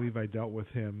I believe I dealt with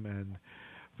him, and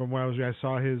from what I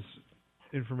saw his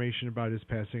information about his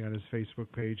passing on his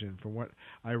Facebook page, and from what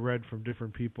I read from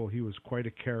different people, he was quite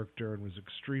a character and was an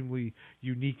extremely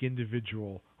unique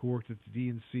individual who worked at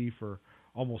the DNC for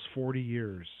almost 40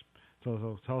 years.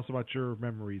 So tell us about your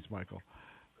memories, Michael.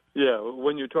 Yeah,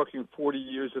 when you're talking 40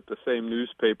 years at the same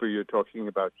newspaper, you're talking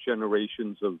about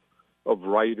generations of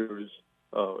writers,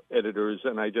 editors,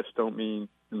 and I just don't mean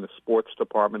in the sports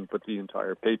department, but the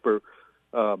entire paper,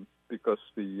 because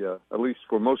at least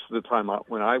for most of the time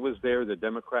when I was there, the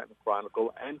Democrat and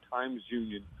Chronicle and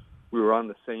Times-Union, we were on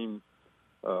the same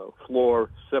floor,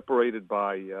 separated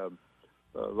by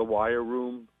the wire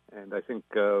room, and I think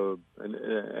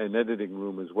an editing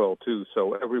room as well, too.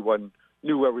 So everyone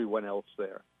knew everyone else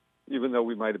there, even though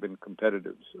we might have been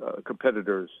competitors.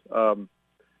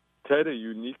 Ted,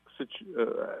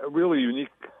 a really unique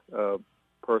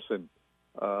person.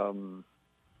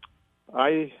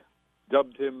 I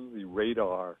dubbed him the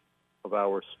radar of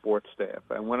our sports staff.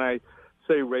 And when I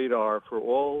say radar, for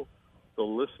all the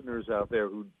listeners out there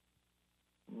who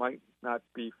might not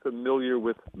be familiar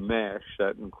with MASH,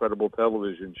 that incredible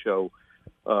television show,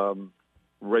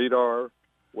 radar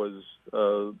was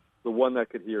the one that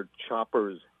could hear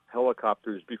choppers,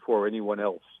 helicopters before anyone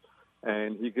else.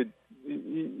 And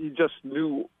he just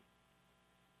knew,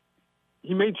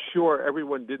 he made sure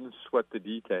everyone didn't sweat the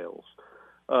details.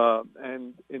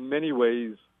 And in many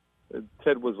ways,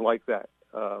 Ted was like that.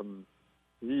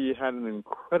 He had an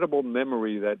incredible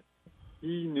memory that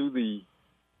he knew the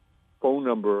phone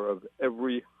number of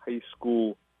every high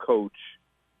school coach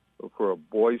for a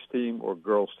boys team or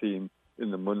girls team in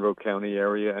the Monroe County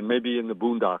area, and maybe in the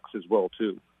Boondocks as well,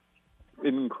 too.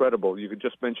 Incredible. You could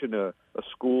just mention a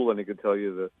school, and he could tell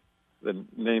you the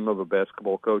name of a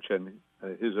basketball coach and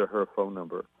his or her phone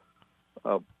number.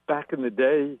 Back in the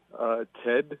day,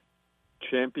 Ted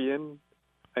championed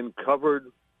and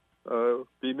covered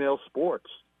female sports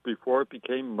before it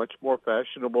became much more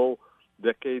fashionable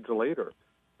decades later.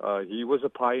 He was a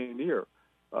pioneer.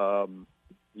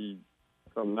 If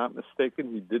I'm not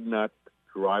mistaken, he did not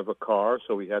drive a car,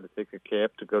 so he had to take a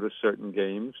cab to go to certain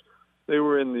games. They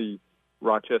were in the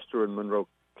Rochester and Monroe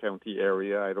County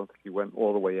area. I don't think he went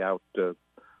all the way out to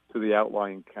the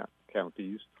outlying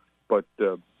counties, but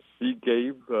he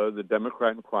gave the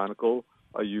Democrat and Chronicle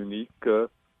a unique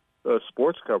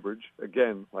sports coverage,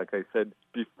 again, like I said,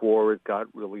 before it got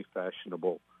really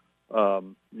fashionable.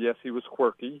 Yes, he was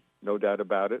quirky, no doubt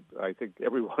about it. I think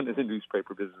everyone in the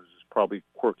newspaper business is probably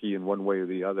quirky in one way or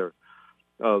the other.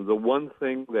 The one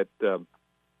thing that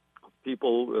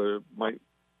people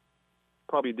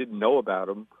probably didn't know about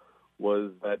him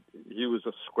was that he was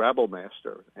a Scrabble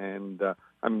master. And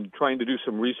I'm trying to do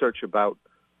some research about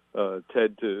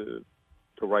Ted to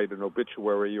to write an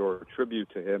obituary or a tribute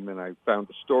to him, and I found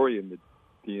a story in the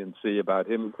DNC about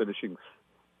him finishing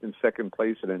in second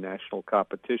place in a national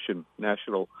competition,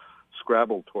 national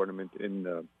Scrabble tournament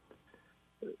in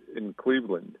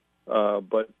Cleveland.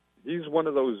 But he's one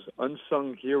of those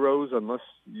unsung heroes, unless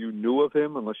you knew of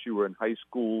him, unless you were in high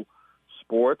school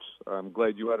sports. I'm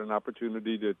glad you had an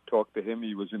opportunity to talk to him.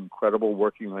 He was incredible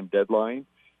working on Deadline.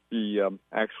 He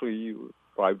actually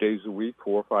 5 days a week,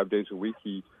 4 or 5 days a week,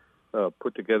 he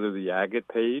put together the Agate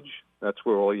page. That's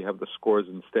where all you have the scores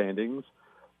and standings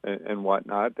and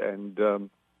whatnot. And,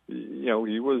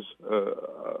 he was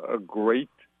a great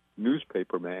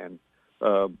newspaper man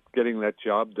getting that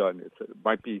job done. It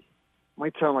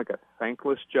might sound like a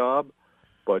thankless job,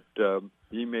 but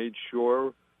he made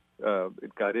sure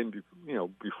it got in,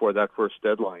 before that first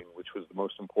deadline, which was the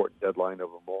most important deadline of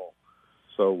them all.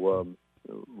 So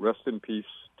rest in peace,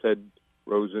 Ted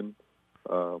Rosen,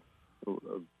 a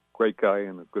great guy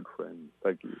and a good friend.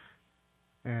 Thank you.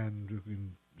 And you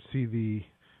can see the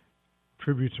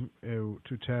tribute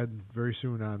to Ted very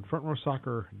soon on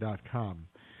FrontRowSoccer.com.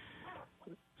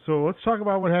 So let's talk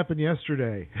about what happened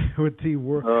yesterday with the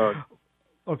world.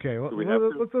 Okay,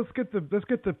 let's get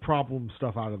the problem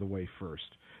stuff out of the way first.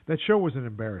 That show was an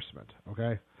embarrassment.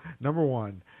 Okay, number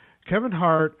one, Kevin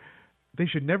Hart. They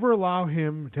should never allow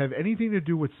him to have anything to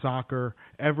do with soccer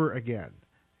ever again.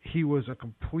 He was a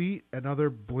complete, another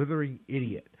blithering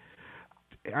idiot.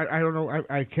 I don't know.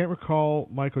 I can't recall.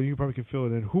 Michael, you probably can fill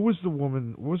it in. Who was the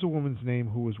woman? What was the woman's name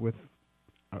who was with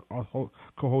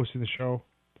co-hosting the show?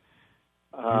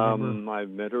 I've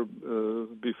met her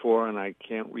before, and I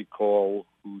can't recall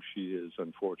who she is,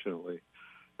 unfortunately.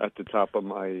 At the top of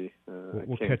my...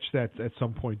 we'll catch that at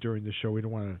some point during the show. We don't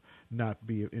want to not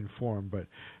be informed, but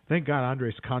thank God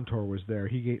Andres Cantor was there.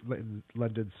 He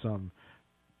lended some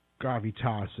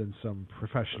gravitas and some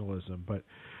professionalism. But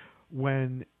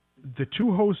when the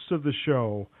two hosts of the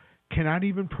show cannot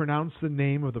even pronounce the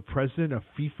name of the president of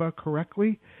FIFA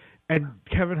correctly, and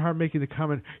Kevin Hart making the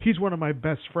comment, he's one of my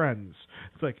best friends.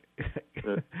 It's like,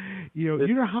 you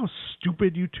know how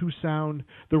stupid you two sound?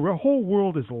 The whole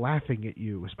world is laughing at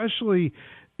you, especially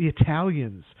the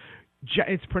Italians.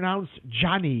 It's pronounced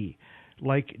Johnny,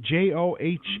 like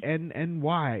Johnnny.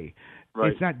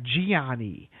 Right. It's not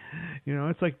Gianni.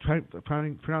 It's like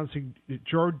pronouncing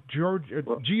Giorgio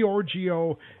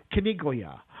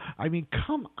Caniglia. I mean,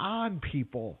 come on,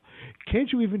 people. Can't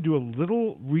you even do a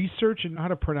little research and know how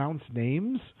to pronounce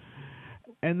names?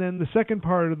 And then the second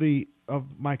part of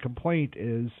my complaint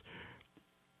is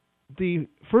the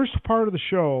first part of the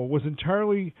show was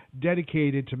entirely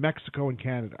dedicated to Mexico and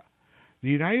Canada. The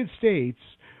United States,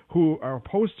 who are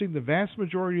hosting the vast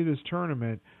majority of this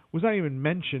tournament, was not even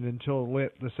mentioned until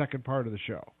the second part of the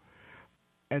show.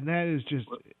 And that is just,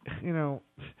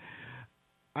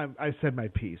 I said my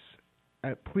piece.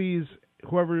 Please,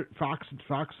 whoever, Fox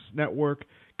Network,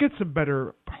 get some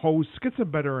better hosts, get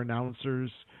some better announcers.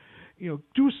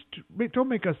 Don't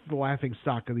make us the laughing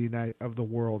stock of the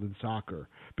world in soccer,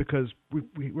 because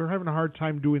we're having a hard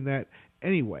time doing that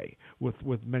anyway with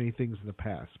many things in the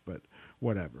past. But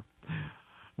whatever.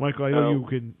 Michael, I know you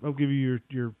can. I'll give you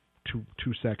your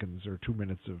 2 seconds or 2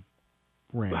 minutes of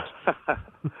rant.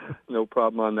 No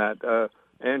problem on that.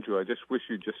 Andrew, I just wish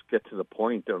you'd just get to the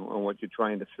point on what you're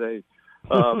trying to say.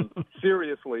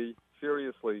 Seriously,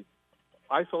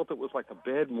 I thought it was like a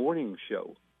bad morning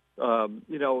show.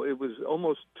 It was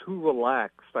almost too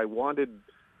relaxed. I wanted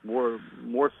more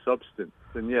substance.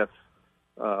 And yes,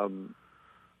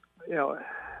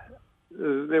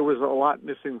 there was a lot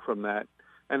missing from that.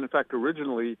 And in fact,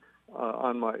 originally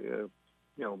on my,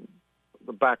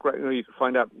 the background, you can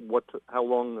find out how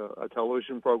long a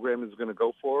television program is going to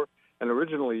go for. And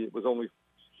originally it was only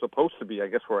supposed to be, I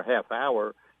guess, for a half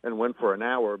hour, and went for an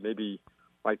hour. Maybe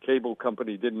my cable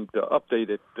company didn't update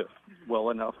it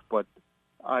well enough, but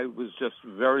I was just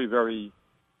very, very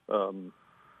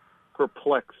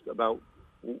perplexed about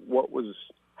what was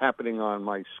happening on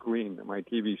my screen, my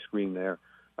TV screen there.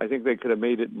 I think they could have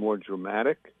made it more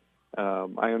dramatic.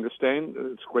 I understand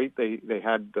it's great they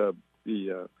had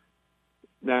the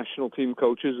national team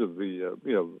coaches of the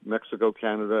Mexico,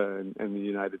 Canada, and the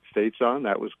United States on.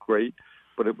 That was great,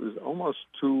 but it was almost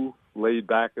too laid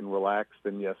back and relaxed.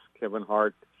 And yes, Kevin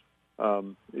Hart,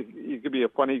 he could be a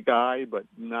funny guy, but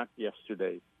not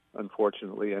yesterday,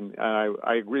 unfortunately. And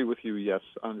I agree with you. Yes,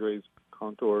 Andres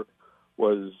Cantor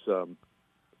was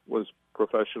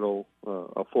professional,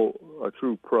 a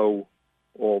true pro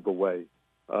all the way.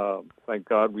 Thank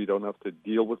God we don't have to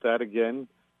deal with that again.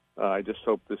 I just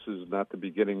hope this is not the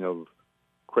beginning of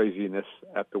craziness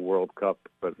at the World Cup,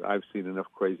 but I've seen enough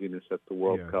craziness at the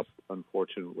World Cup,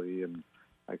 unfortunately, and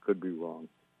I could be wrong.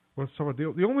 Well, so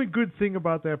the only good thing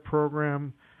about that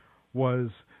program was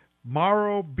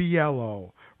Mauro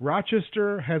Biello.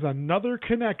 Rochester has another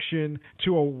connection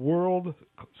to a World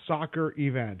Soccer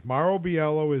event. Mauro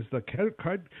Biello is the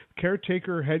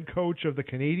caretaker head coach of the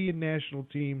Canadian national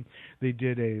team. They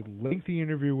did a lengthy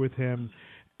interview with him,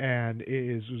 and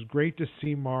it was great to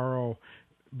see Mauro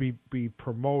be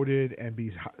promoted and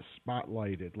be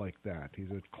spotlighted like that.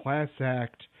 He's a class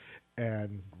act,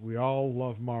 and we all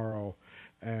love Mauro.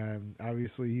 And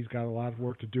obviously he's got a lot of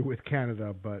work to do with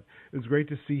Canada, but it was great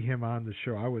to see him on the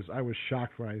show. I was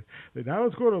shocked when now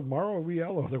let's go to Mauro Biello.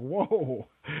 I was like, whoa.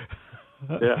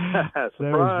 Yeah, surprise. I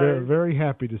was very, very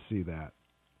happy to see that.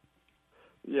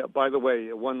 Yeah, by the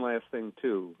way, one last thing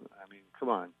too. I mean, come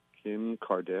on, Kim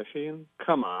Kardashian?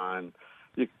 Come on.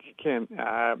 You can't.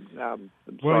 I'm well,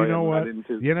 sorry, you know what?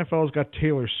 The NFL's got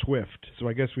Taylor Swift, so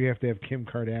I guess we have to have Kim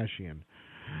Kardashian.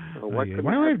 Why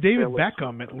don't we have David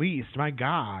Beckham at least? My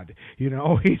God, he's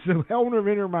the owner of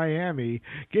Inter Miami.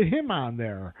 Get him on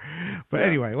there. But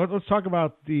anyway, let's talk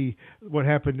about what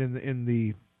happened in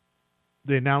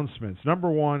the announcements. Number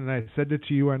one, and I said it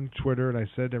to you on Twitter, and I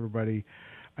said to everybody,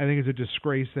 I think it's a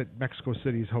disgrace that Mexico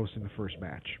City is hosting the first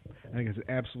match. I think it's an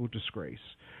absolute disgrace.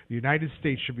 The United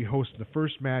States should be hosting the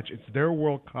first match. It's their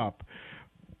World Cup.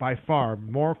 By far,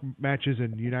 more matches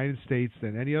in the United States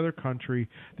than any other country.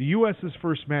 The U.S.'s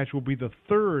first match will be the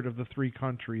third of the three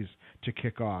countries to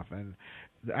kick off. And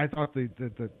I thought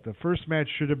the first match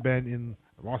should have been in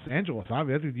Los Angeles.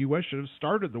 Obviously, I think the U.S. should have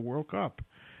started the World Cup.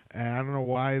 And I don't know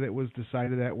why that was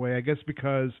decided that way. I guess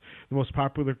because the most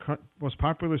popular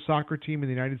soccer team in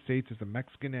the United States is the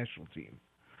Mexican national team.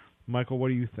 Michael, what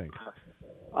do you think?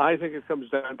 I think it comes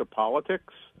down to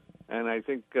politics. And I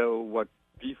think what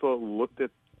FIFA looked at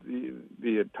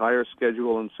the entire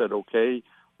schedule and said, okay,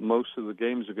 most of the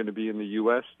games are going to be in the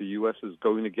U.S. The U.S. is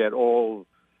going to get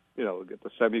get the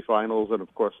semifinals and,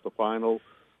 of course, the final.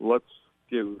 Let's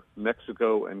give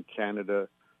Mexico and Canada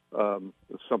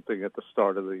something at the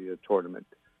start of the tournament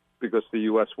because the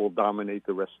U.S. will dominate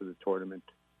the rest of the tournament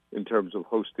in terms of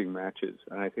hosting matches.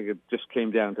 And I think it just came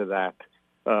down to that.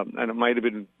 And it might have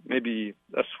been maybe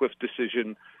a swift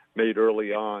decision made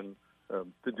early on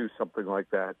to do something like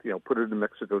that, put it in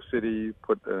Mexico City,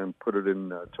 put it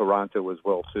in Toronto as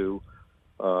well too,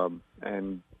 and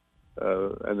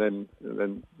then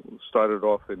started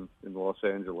off in Los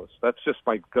Angeles. That's just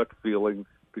my gut feeling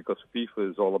because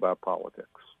FIFA is all about politics.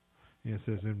 Yes,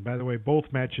 and by the way, both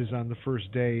matches on the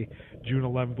first day, June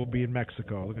 11th, will be in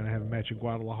Mexico. We're going to have a match in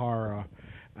Guadalajara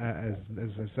as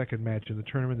a second match in the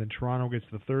tournament. Then Toronto gets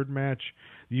the third match.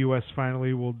 The U.S.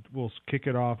 finally will kick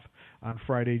it off on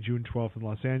Friday, June 12th in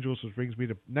Los Angeles, which brings me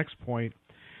to the next point.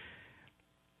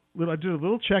 I did a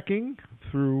little checking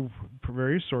through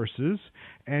various sources,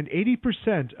 and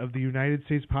 80% of the United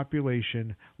States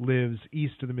population lives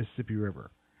east of the Mississippi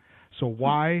River. So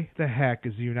why the heck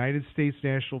is the United States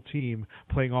national team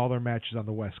playing all their matches on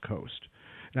the West Coast?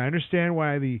 Now, I understand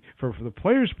why for the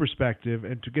players' perspective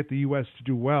and to get the U.S. to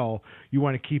do well, you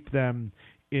want to keep them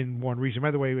in one region.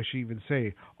 By the way, we should even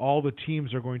say all the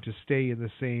teams are going to stay in the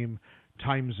same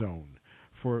time zone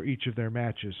for each of their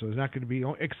matches. So there's not going to be,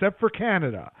 except for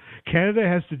Canada. Canada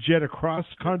has to jet across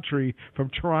country from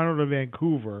Toronto to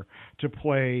Vancouver to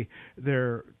play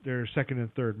their second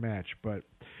and third match. But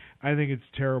I think it's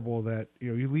terrible that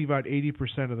you leave out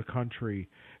 80% of the country.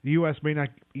 The U.S. may not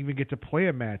even get to play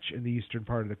a match in the eastern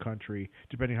part of the country,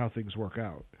 depending how things work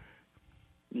out.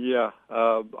 Yeah,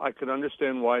 I can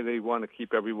understand why they want to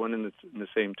keep everyone in the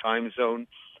same time zone.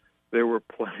 There were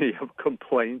plenty of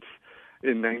complaints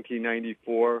in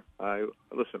 1994.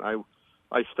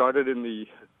 I started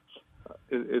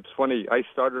it's funny, I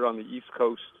started on the East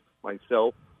Coast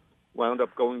myself, wound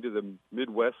up going to the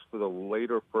Midwest for the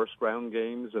later first-round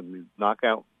games and the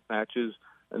knockout matches,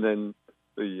 and then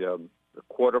the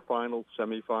quarterfinals,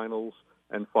 semifinals,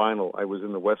 and final. I was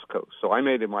in the West Coast, so I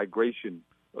made a migration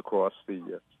across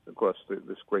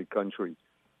this great country.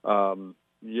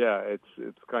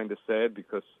 It's kind of sad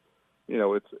because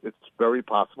it's very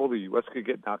possible the U.S. could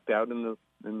get knocked out in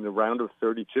the round of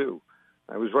 32.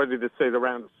 I was ready to say the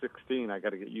round of 16. I got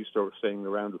to get used to saying the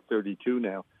round of 32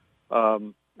 now.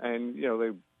 And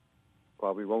they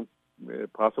probably won't,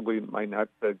 possibly might not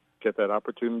get that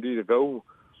opportunity to go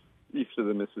east of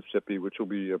the Mississippi, which will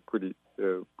be pretty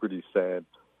sad.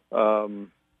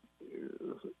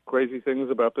 Crazy things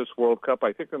about this World Cup.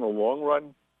 I think in the long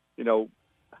run,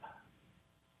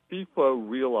 FIFA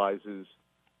realizes,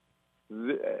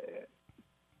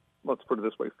 let's put it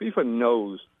this way, FIFA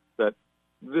knows that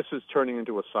this is turning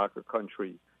into a soccer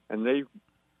country, and they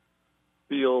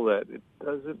feel that it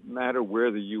doesn't matter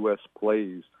where the U.S.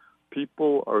 plays.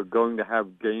 people are going to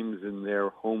have games in their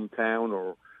hometown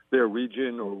or their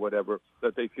region or whatever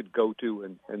that they could go to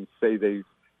and say they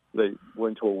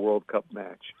went to a World Cup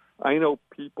match. I know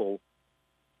people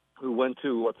who went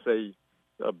to, let's say,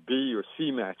 B or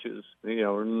C matches,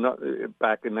 not,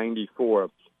 back in '94,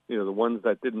 the ones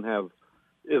that didn't have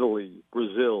Italy,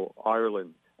 Brazil,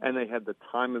 Ireland, and they had the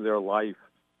time of their life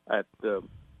at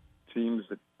teams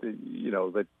that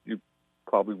that you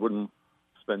probably wouldn't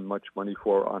spend much money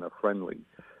for on a friendly.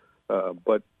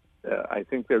 But I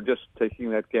think they're just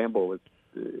taking that gamble.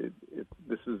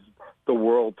 This is the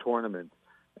world tournament,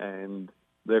 and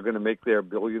they're going to make their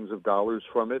billions of dollars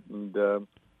from it. And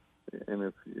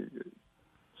if you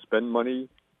spend money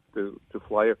to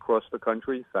fly across the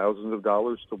country, thousands of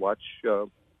dollars to watch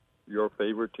your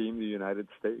favorite team, the United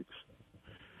States.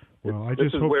 Well, I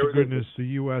just hope to goodness the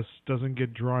U.S. doesn't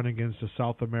get drawn against a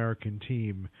South American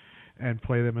team and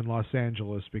play them in Los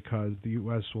Angeles, because the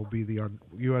U.S. will be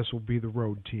the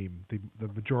road team. The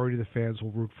majority of the fans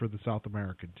will root for the South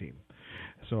American team.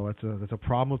 So that's a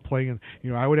problem with playing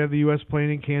in. I would have the U.S.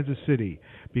 playing in Kansas City,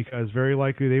 because very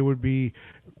likely they would be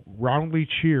roundly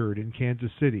cheered in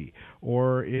Kansas City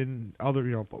or in other,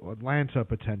 Atlanta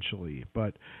potentially.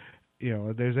 But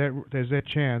there's that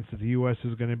chance that the U.S.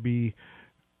 is going to be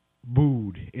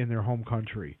booed in their home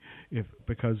country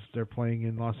because they're playing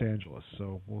in Los Angeles.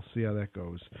 So we'll see how that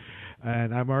goes.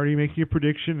 And I'm already making a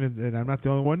prediction, and I'm not the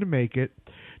only one to make it.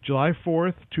 July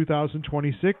 4th,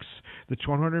 2026, the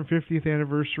 150th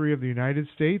anniversary of the United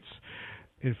States.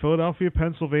 In Philadelphia,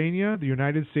 Pennsylvania, the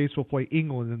United States will play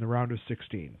England in the round of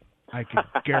 16. I can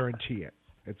guarantee it.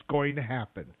 It's going to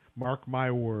happen. Mark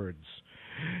my words.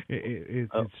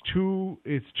 It's too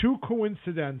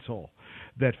coincidental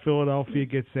that Philadelphia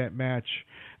gets that match,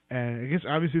 and I guess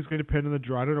obviously it's going to depend on the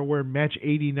draw. I don't know where match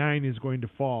 89 is going to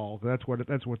fall. That's what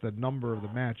the number of the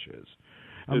match is.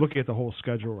 I'm looking at the whole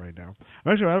schedule right now.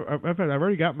 Actually, I've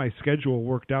already got my schedule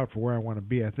worked out for where I want to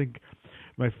be. I think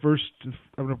I'm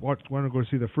going to go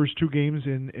see the first two games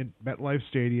in MetLife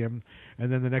Stadium,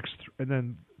 and then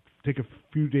then take a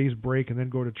few days break, and then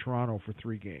go to Toronto for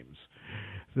 3 games.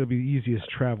 So that'll be the easiest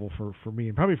travel for me,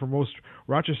 and probably for most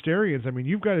Rochesterians. I mean,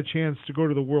 you've got a chance to go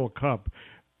to the World Cup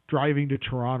driving to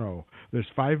Toronto. There's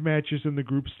 5 matches in the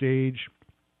group stage,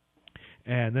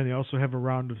 and then they also have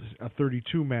a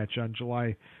 32 match on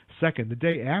July 2nd, the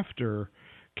day after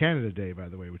Canada Day, by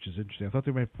the way, which is interesting. I thought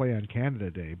they might play on Canada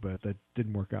Day, but that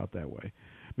didn't work out that way.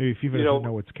 Maybe FIFA doesn't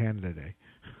know it's Canada Day.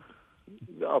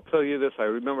 I'll tell you this. I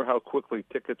remember how quickly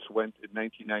tickets went in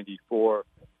 1994,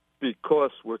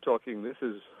 because we're talking, this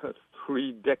is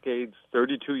 3 decades,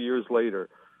 32 years later.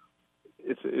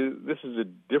 This is a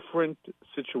different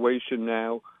situation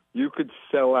now. You could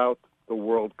sell out the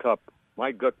World Cup.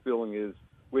 My gut feeling is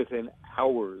within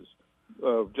hours,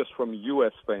 just from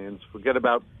U.S. fans. Forget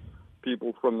about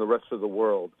people from the rest of the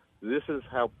world. This is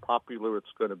how popular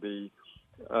it's going to be.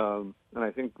 And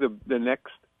I think the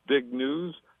next big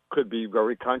news could be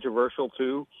very controversial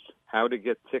too, how to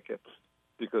get tickets,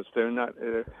 because they're not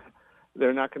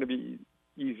going to be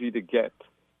easy to get.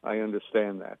 I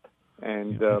understand that.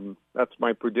 And that's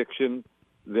my prediction.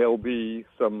 There'll be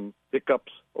some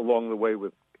hiccups along the way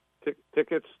with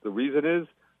tickets. The reason is,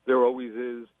 there always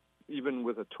is, even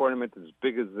with a tournament as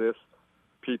big as this,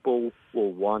 people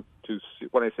will want to see.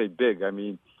 When I say big, I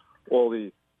mean all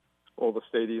the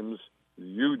stadiums,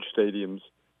 huge stadiums.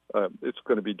 It's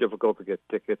going to be difficult to get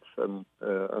tickets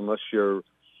unless you're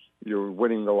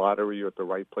winning the lottery, you're at the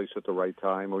right place at the right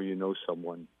time, or you know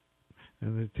someone.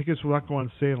 And the tickets will not go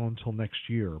on sale until next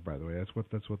year, by the way. That's what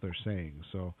they're saying.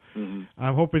 So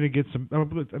I'm hoping to get some.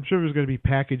 I'm sure there's going to be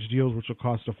package deals which will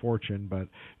cost a fortune, but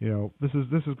this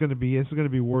is going to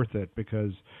be worth it,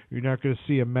 because you're not going to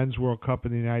see a men's World Cup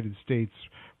in the United States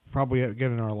probably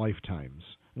again in our lifetimes.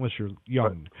 Unless you're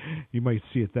young, you might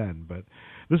see it then. But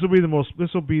this will be the most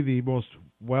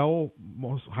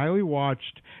highly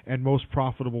watched and most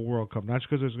profitable World Cup. Not just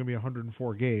because there's going to be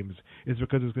 104 games, it's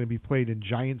because it's going to be played in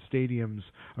giant stadiums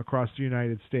across the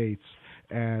United States,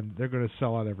 and they're going to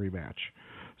sell out every match.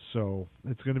 So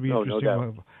it's going to be interesting.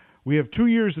 No doubt. We have 2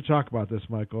 years to talk about this,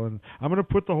 Michael, and I'm going to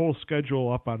put the whole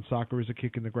schedule up on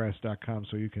soccerisakickinthegrass.com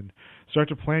so you can start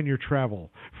to plan your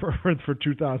travel for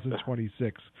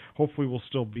 2026. Hopefully we'll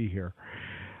still be here.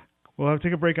 We'll have to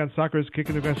take a break on Soccer is a Kick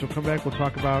in the Grass. We'll come back. We'll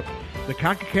talk about the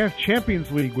CONCACAF Champions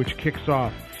League, which kicks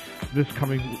off this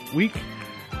coming week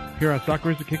here on Soccer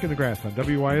is a Kick in the Grass on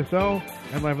WYSL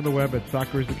and live on the web at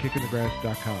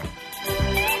soccerisakickinthegrass.com.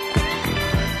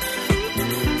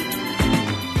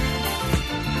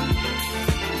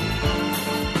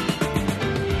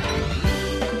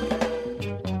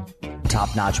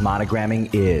 Top-notch monogramming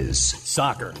is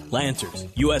Soccer, Lancers,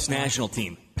 U.S. National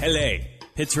Team, Pele,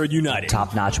 Pittsburgh United.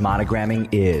 Top-notch monogramming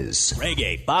is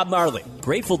Reggae, Bob Marley,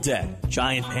 Grateful Dead,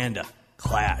 Giant Panda,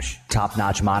 Clash.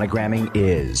 Top-notch monogramming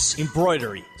is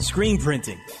Embroidery, screen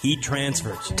printing, heat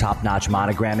transfers. Top-notch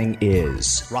monogramming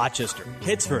is Rochester,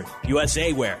 Pittsburgh,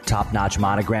 USA Wear.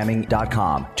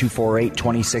 TopNotchMonogramming.com,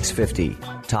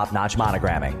 248-2650. Top-notch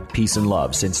monogramming, peace and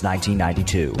love since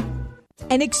 1992.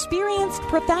 An experienced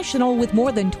professional with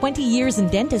more than 20 years in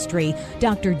dentistry,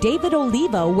 Dr. David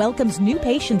Olivo welcomes new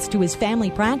patients to his family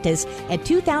practice at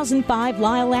 2005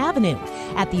 Lyle Avenue.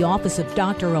 At the office of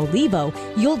Dr. Olivo,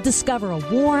 you'll discover a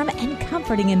warm and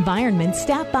comforting environment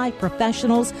staffed by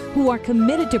professionals who are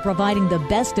committed to providing the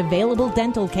best available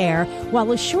dental care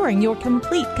while assuring your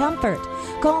complete comfort.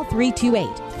 Call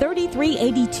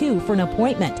 328-3382 for an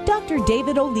appointment. Dr.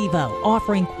 David Olivo,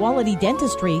 offering quality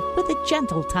dentistry with a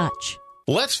gentle touch.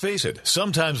 Let's face it,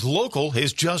 sometimes local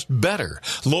is just better.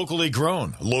 Locally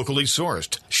grown, locally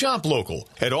sourced. Shop local.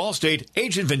 At Allstate,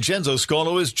 Agent Vincenzo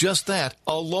Scolo is just that,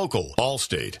 a local.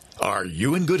 Allstate. Are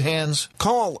you in good hands?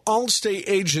 Call Allstate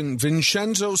agent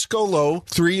Vincenzo Scolo,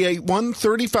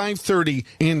 381-3530,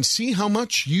 and see how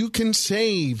much you can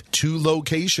save. 2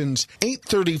 locations,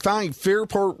 835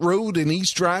 Fairport Road in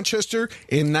East Rochester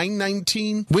and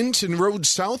 919 Winton Road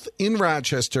South in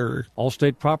Rochester.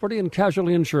 Allstate Property and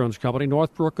Casualty Insurance Company,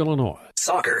 Northbrook, Illinois.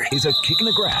 Soccer is a kick in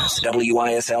the grass.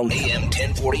 WISL AM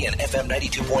 1040 and FM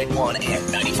 92.1 and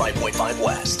 95.5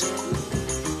 West.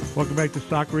 Welcome back to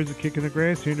Soccer is a Kick in the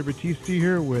Grass. Andrew Battisti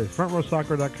here with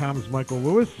FrontRowSoccer.com's Michael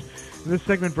Lewis. And this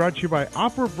segment brought to you by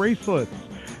Opera Bracelets.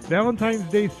 Valentine's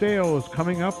Day sale is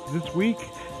coming up this week.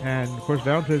 And, of course,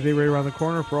 Valentine's Day right around the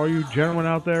corner. For all you gentlemen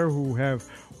out there who have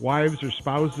wives or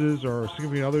spouses or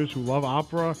significant others who love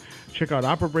opera, check out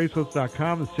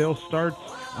operabracelets.com. The sale starts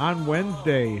on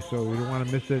Wednesday, so you don't want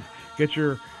to miss it. Get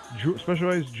your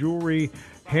specialized jewelry,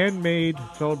 handmade,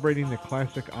 celebrating the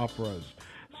classic operas.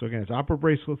 So again, it's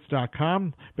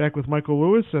operabracelets.com. Back with Michael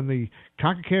Lewis, and the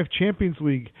CONCACAF Champions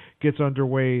League gets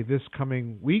underway this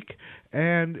coming week.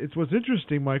 And it's what's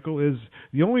interesting, Michael, is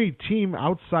the only team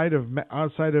outside of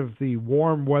the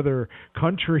warm weather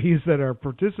countries that are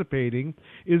participating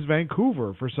is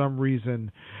Vancouver for some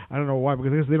reason. I don't know why,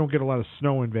 because I guess they don't get a lot of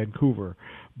snow in Vancouver.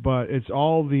 But it's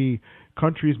all the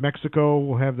countries. Mexico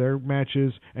will have their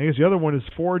matches. And I guess the other one is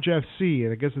Forge FC,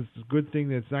 and I guess it's a good thing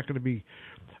that it's not going to be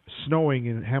snowing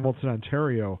in Hamilton,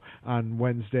 Ontario on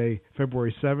Wednesday,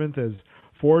 February 7th, as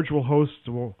Forge will host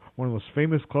one of the most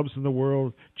famous clubs in the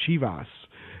world, Chivas.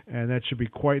 And that should be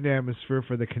quite an atmosphere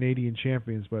for the Canadian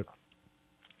champions. But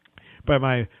by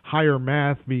my higher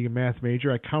math, being a math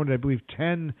major, I counted, I believe,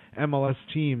 10 MLS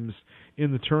teams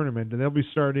in the tournament, and they'll be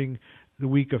starting the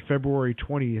week of February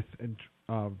 20th and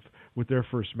with their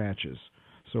first matches.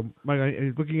 So, Mike,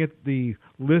 looking at the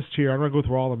list here, I'm going to go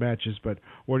through all the matches, but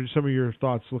what are some of your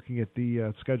thoughts looking at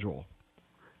the schedule?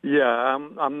 Yeah,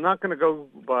 I'm not going to go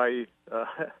by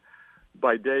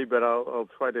day, but I'll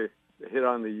try to hit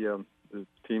on the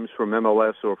teams from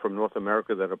MLS or from North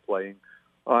America that are playing.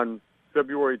 On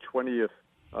February 20th,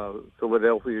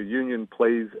 Philadelphia Union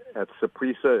plays at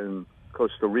Saprissa in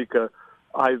Costa Rica.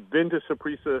 I've been to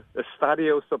Saprissa,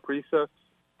 Estadio Saprissa,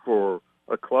 for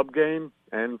a club game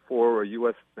and for a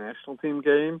U.S. national team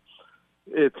game.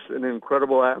 It's an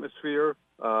incredible atmosphere,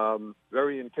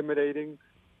 very intimidating.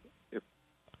 If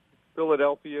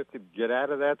Philadelphia could get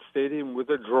out of that stadium with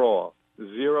a draw,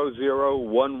 0-0,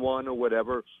 1-1, or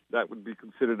whatever, that would be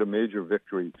considered a major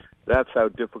victory. That's how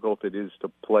difficult it is to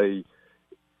play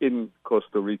in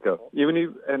Costa Rica. Even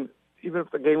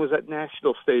if the game was at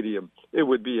National Stadium, it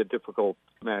would be a difficult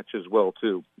match as well,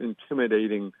 too.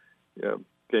 Intimidating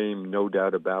game, no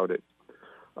doubt about it.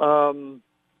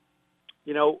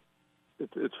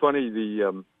 It's funny.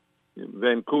 The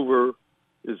Vancouver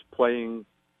is playing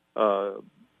on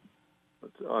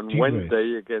Tigres.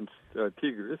 Wednesday against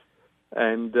Tigres,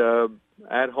 and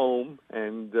at home.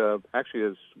 And actually,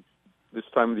 as this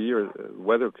time of the year,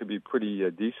 weather could be pretty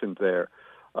decent there.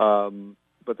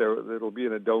 But it'll be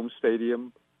in a dome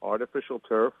stadium, artificial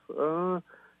turf.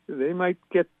 They might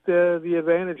get the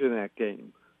advantage in that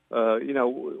game.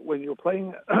 When you're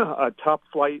playing a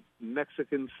top-flight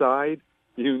Mexican side,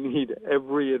 you need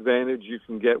every advantage you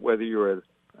can get, whether you're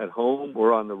at home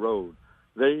or on the road.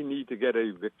 They need to get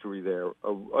a victory there.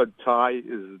 A tie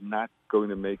is not going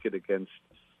to make it against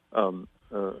a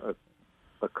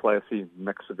classy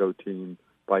Mexico team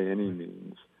by any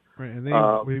means. Right, and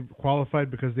we qualified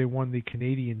because they won the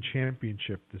Canadian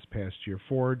Championship this past year.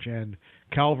 Forge and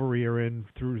Calvary are in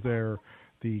through the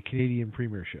Canadian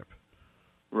Premiership.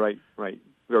 Right.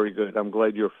 Very good. I'm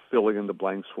glad you're filling in the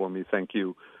blanks for me. Thank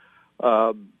you.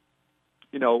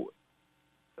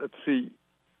 let's see.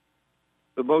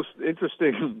 The most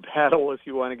interesting battle, if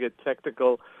you want to get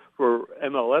technical, for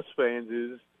MLS fans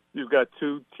is you've got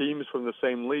two teams from the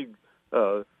same league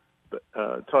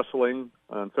tussling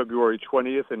on February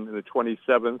 20th and the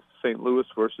 27th, St. Louis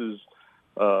versus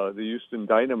the Houston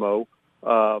Dynamo.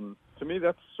 To me,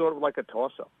 that's sort of like a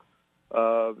toss-up.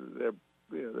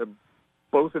 They're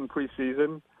both in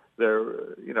preseason.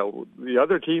 The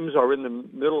other teams are in the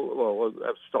middle, well,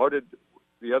 have started,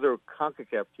 the other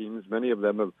CONCACAF teams, many of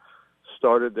them have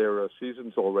started their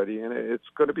seasons already, and it's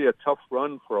going to be a tough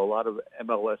run for a lot of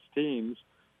MLS teams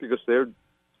because they're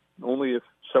only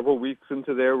several weeks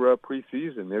into their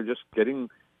preseason. They're just getting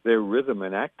their rhythm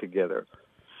and act together.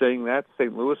 Saying that,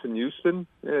 St. Louis and Houston,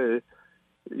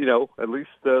 at least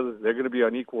they're going to be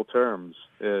on equal terms.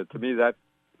 To me, that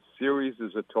series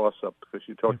is a toss-up because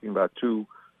you're talking about two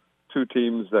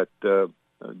teams that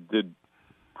did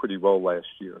pretty well last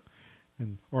year.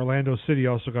 And Orlando City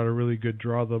also got a really good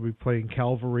draw. They'll be playing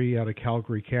Calgary out of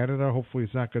Calgary, Canada. Hopefully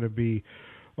it's not going to be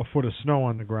a foot of snow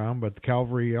on the ground, but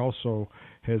Calgary also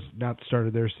has not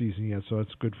started their season yet, so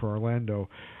that's good for Orlando.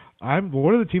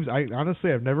 One of the teams,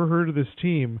 I've never heard of this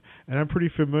team, and I'm pretty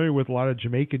familiar with a lot of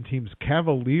Jamaican teams.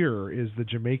 Cavalier is the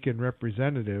Jamaican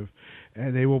representative,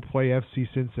 and they will play FC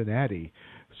Cincinnati.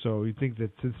 So you think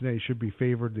that Cincinnati should be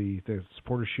favored, the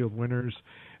Supporters Shield winners.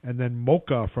 And then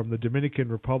Mocha from the Dominican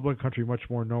Republic, country much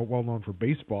more well-known for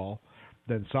baseball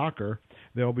than soccer.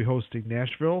 They'll be hosting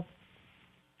Nashville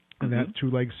in that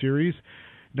two-leg series.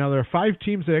 Now, there are 5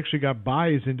 teams that actually got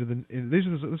buys into this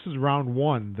is round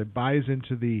 1, that buys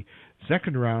into the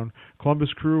second round.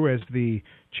 Columbus Crew as the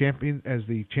champions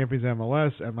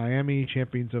MLS, and Miami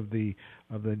champions of the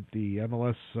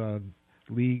MLS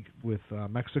league with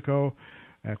Mexico.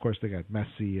 And, of course, they got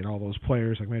Messi and all those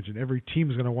players. Like I mentioned, every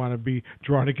team's going to want to be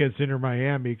drawn against Inter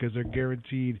Miami because they're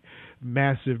guaranteed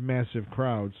massive, massive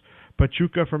crowds.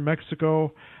 Pachuca from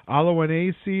Mexico,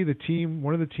 Alajuelense,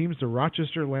 one of the teams the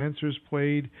Rochester Lancers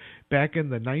played back in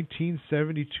the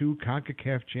 1972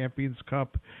 CONCACAF Champions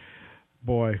Cup.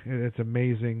 Boy, it's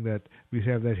amazing that we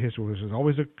have that history. There's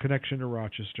always a connection to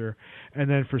Rochester. And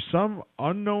then for some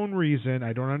unknown reason,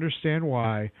 I don't understand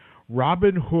why,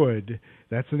 Robin Hood,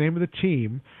 that's the name of the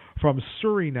team, from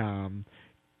Suriname,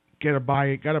 got a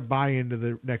buy into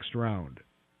the next round.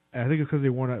 And I think it's because they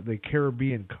won the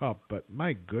Caribbean Cup, but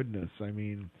my goodness, I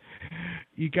mean,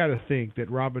 you got to think that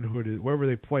Robin Hood, wherever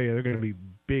they play, they're going to be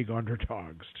big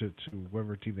underdogs to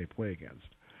whatever team they play against.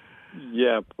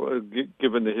 Yeah,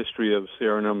 given the history of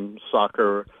Suriname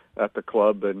soccer at the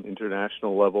club and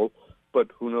international level, but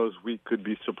who knows, we could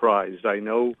be surprised. I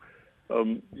know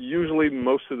usually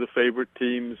most of the favorite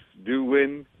teams do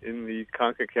win in the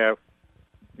CONCACAF,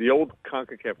 the old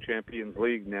CONCACAF Champions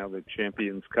League, now the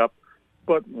Champions Cup.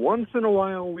 But once in a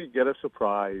while we get a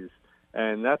surprise,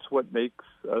 and that's what makes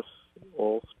us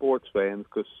all sports fans,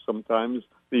 because sometimes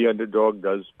the underdog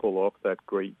does pull off that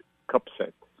great cup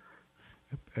set.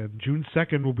 And June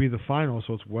 2nd will be the final,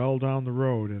 so it's well down the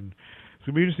road, and it's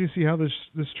going to be interesting to see how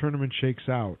this tournament shakes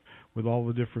out with all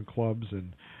the different clubs,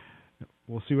 and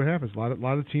we'll see what happens. A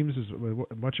lot of teams is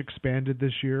much expanded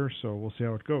this year, so we'll see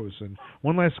how it goes. And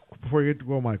one last, before you get to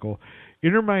go, Michael,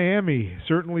 Inter Miami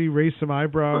certainly raised some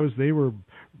eyebrows. They were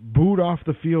booed off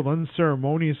the field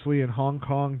unceremoniously in Hong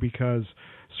Kong because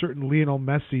certain Lionel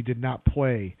Messi did not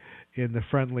play in the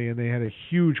friendly, and they had a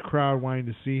huge crowd wanting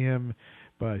to see him,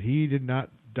 but he did not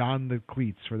don the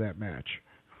cleats for that match.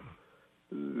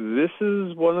 This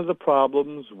is one of the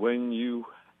problems when you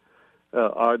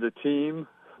are the team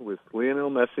with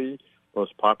Lionel Messi,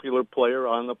 most popular player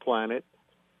on the planet.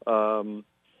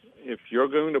 If you're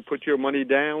going to put your money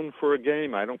down for a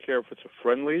game, I don't care if it's a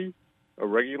friendly, a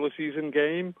regular season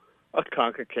game, a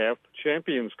CONCACAF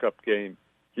Champions Cup game,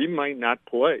 he might not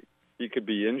play. He could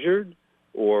be injured,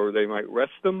 or they might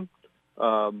rest him.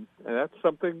 And that's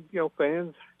something,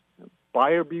 fans,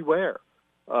 buyer beware.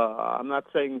 I'm not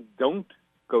saying don't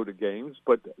go to games,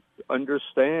 but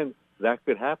understand that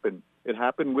could happen. It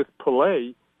happened with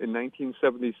Pelé in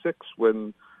 1976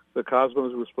 when the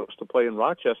Cosmos were supposed to play in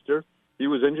Rochester. He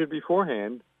was injured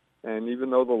beforehand, and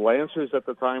even though the Lancers at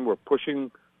the time were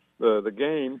pushing the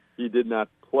game, he did not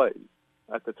play.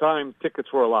 At the time, tickets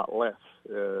were a lot less.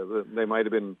 They might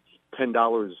have been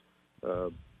 $10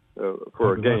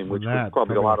 for a game, which was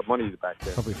probably a lot of money back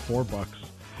then. Probably $4.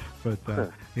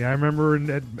 But, I remember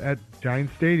at Giant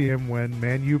Stadium when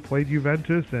Man U played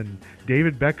Juventus and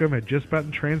David Beckham had just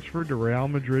gotten transferred to Real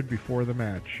Madrid before the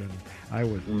match, and I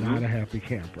was not a happy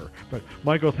camper. But,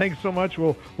 Michael, thanks so much.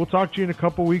 We'll talk to you in a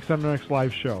couple weeks on the next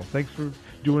live show. Thanks for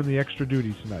doing the extra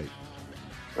duty tonight.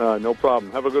 No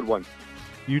problem. Have a good one.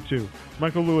 You too.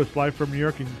 Michael Lewis, live from New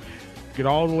York. And Get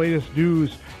all the latest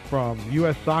news from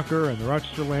U.S. Soccer and the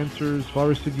Rochester Lancers,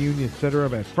 Flower City Union, etc.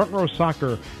 at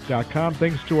frontrowsoccer.com.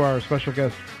 Thanks to our special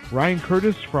guest, Ryan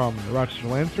Curtis from the Rochester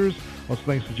Lancers. Also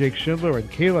thanks to Jake Schindler and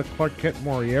Kayla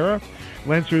Clarkett-Moriera.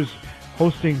 Lancers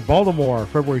hosting Baltimore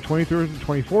February 23rd and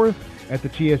 24th at the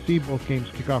TSC. Both games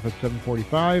kick off at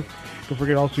 7:45. Don't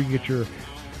forget also you can get your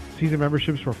season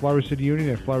memberships for Flower City Union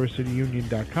at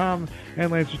flowercityunion.com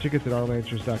and Lancer tickets at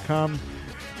ourlancers.com.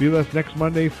 Be with us next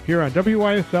Monday here on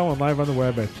WYSL and live on the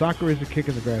web at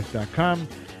soccerisakickinthegrass.com.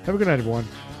 Have a good night, everyone.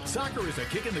 Soccer is a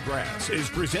Kick in the Grass is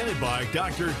presented by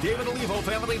Dr. David Olivo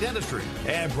Family Dentistry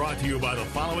and brought to you by the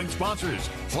following sponsors: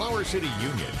 Flower City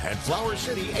Union and Flower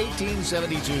City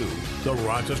 1872, the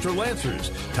Rochester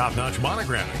Lancers, Top Notch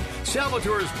Monogramming,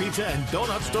 Salvatore's Pizza and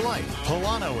Donuts Delight,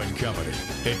 Polano and Company,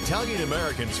 Italian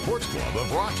American Sports Club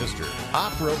of Rochester,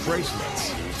 Opera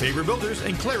Bracelets, Faber Builders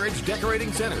and Claridge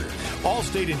Decorating Center,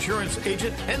 Allstate Insurance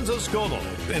Agent Enzo Scolo,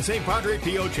 and St. Padre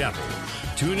Pio Chapel.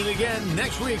 Tune in again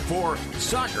next week for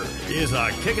Soccer is a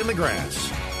Kick in the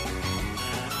Grass.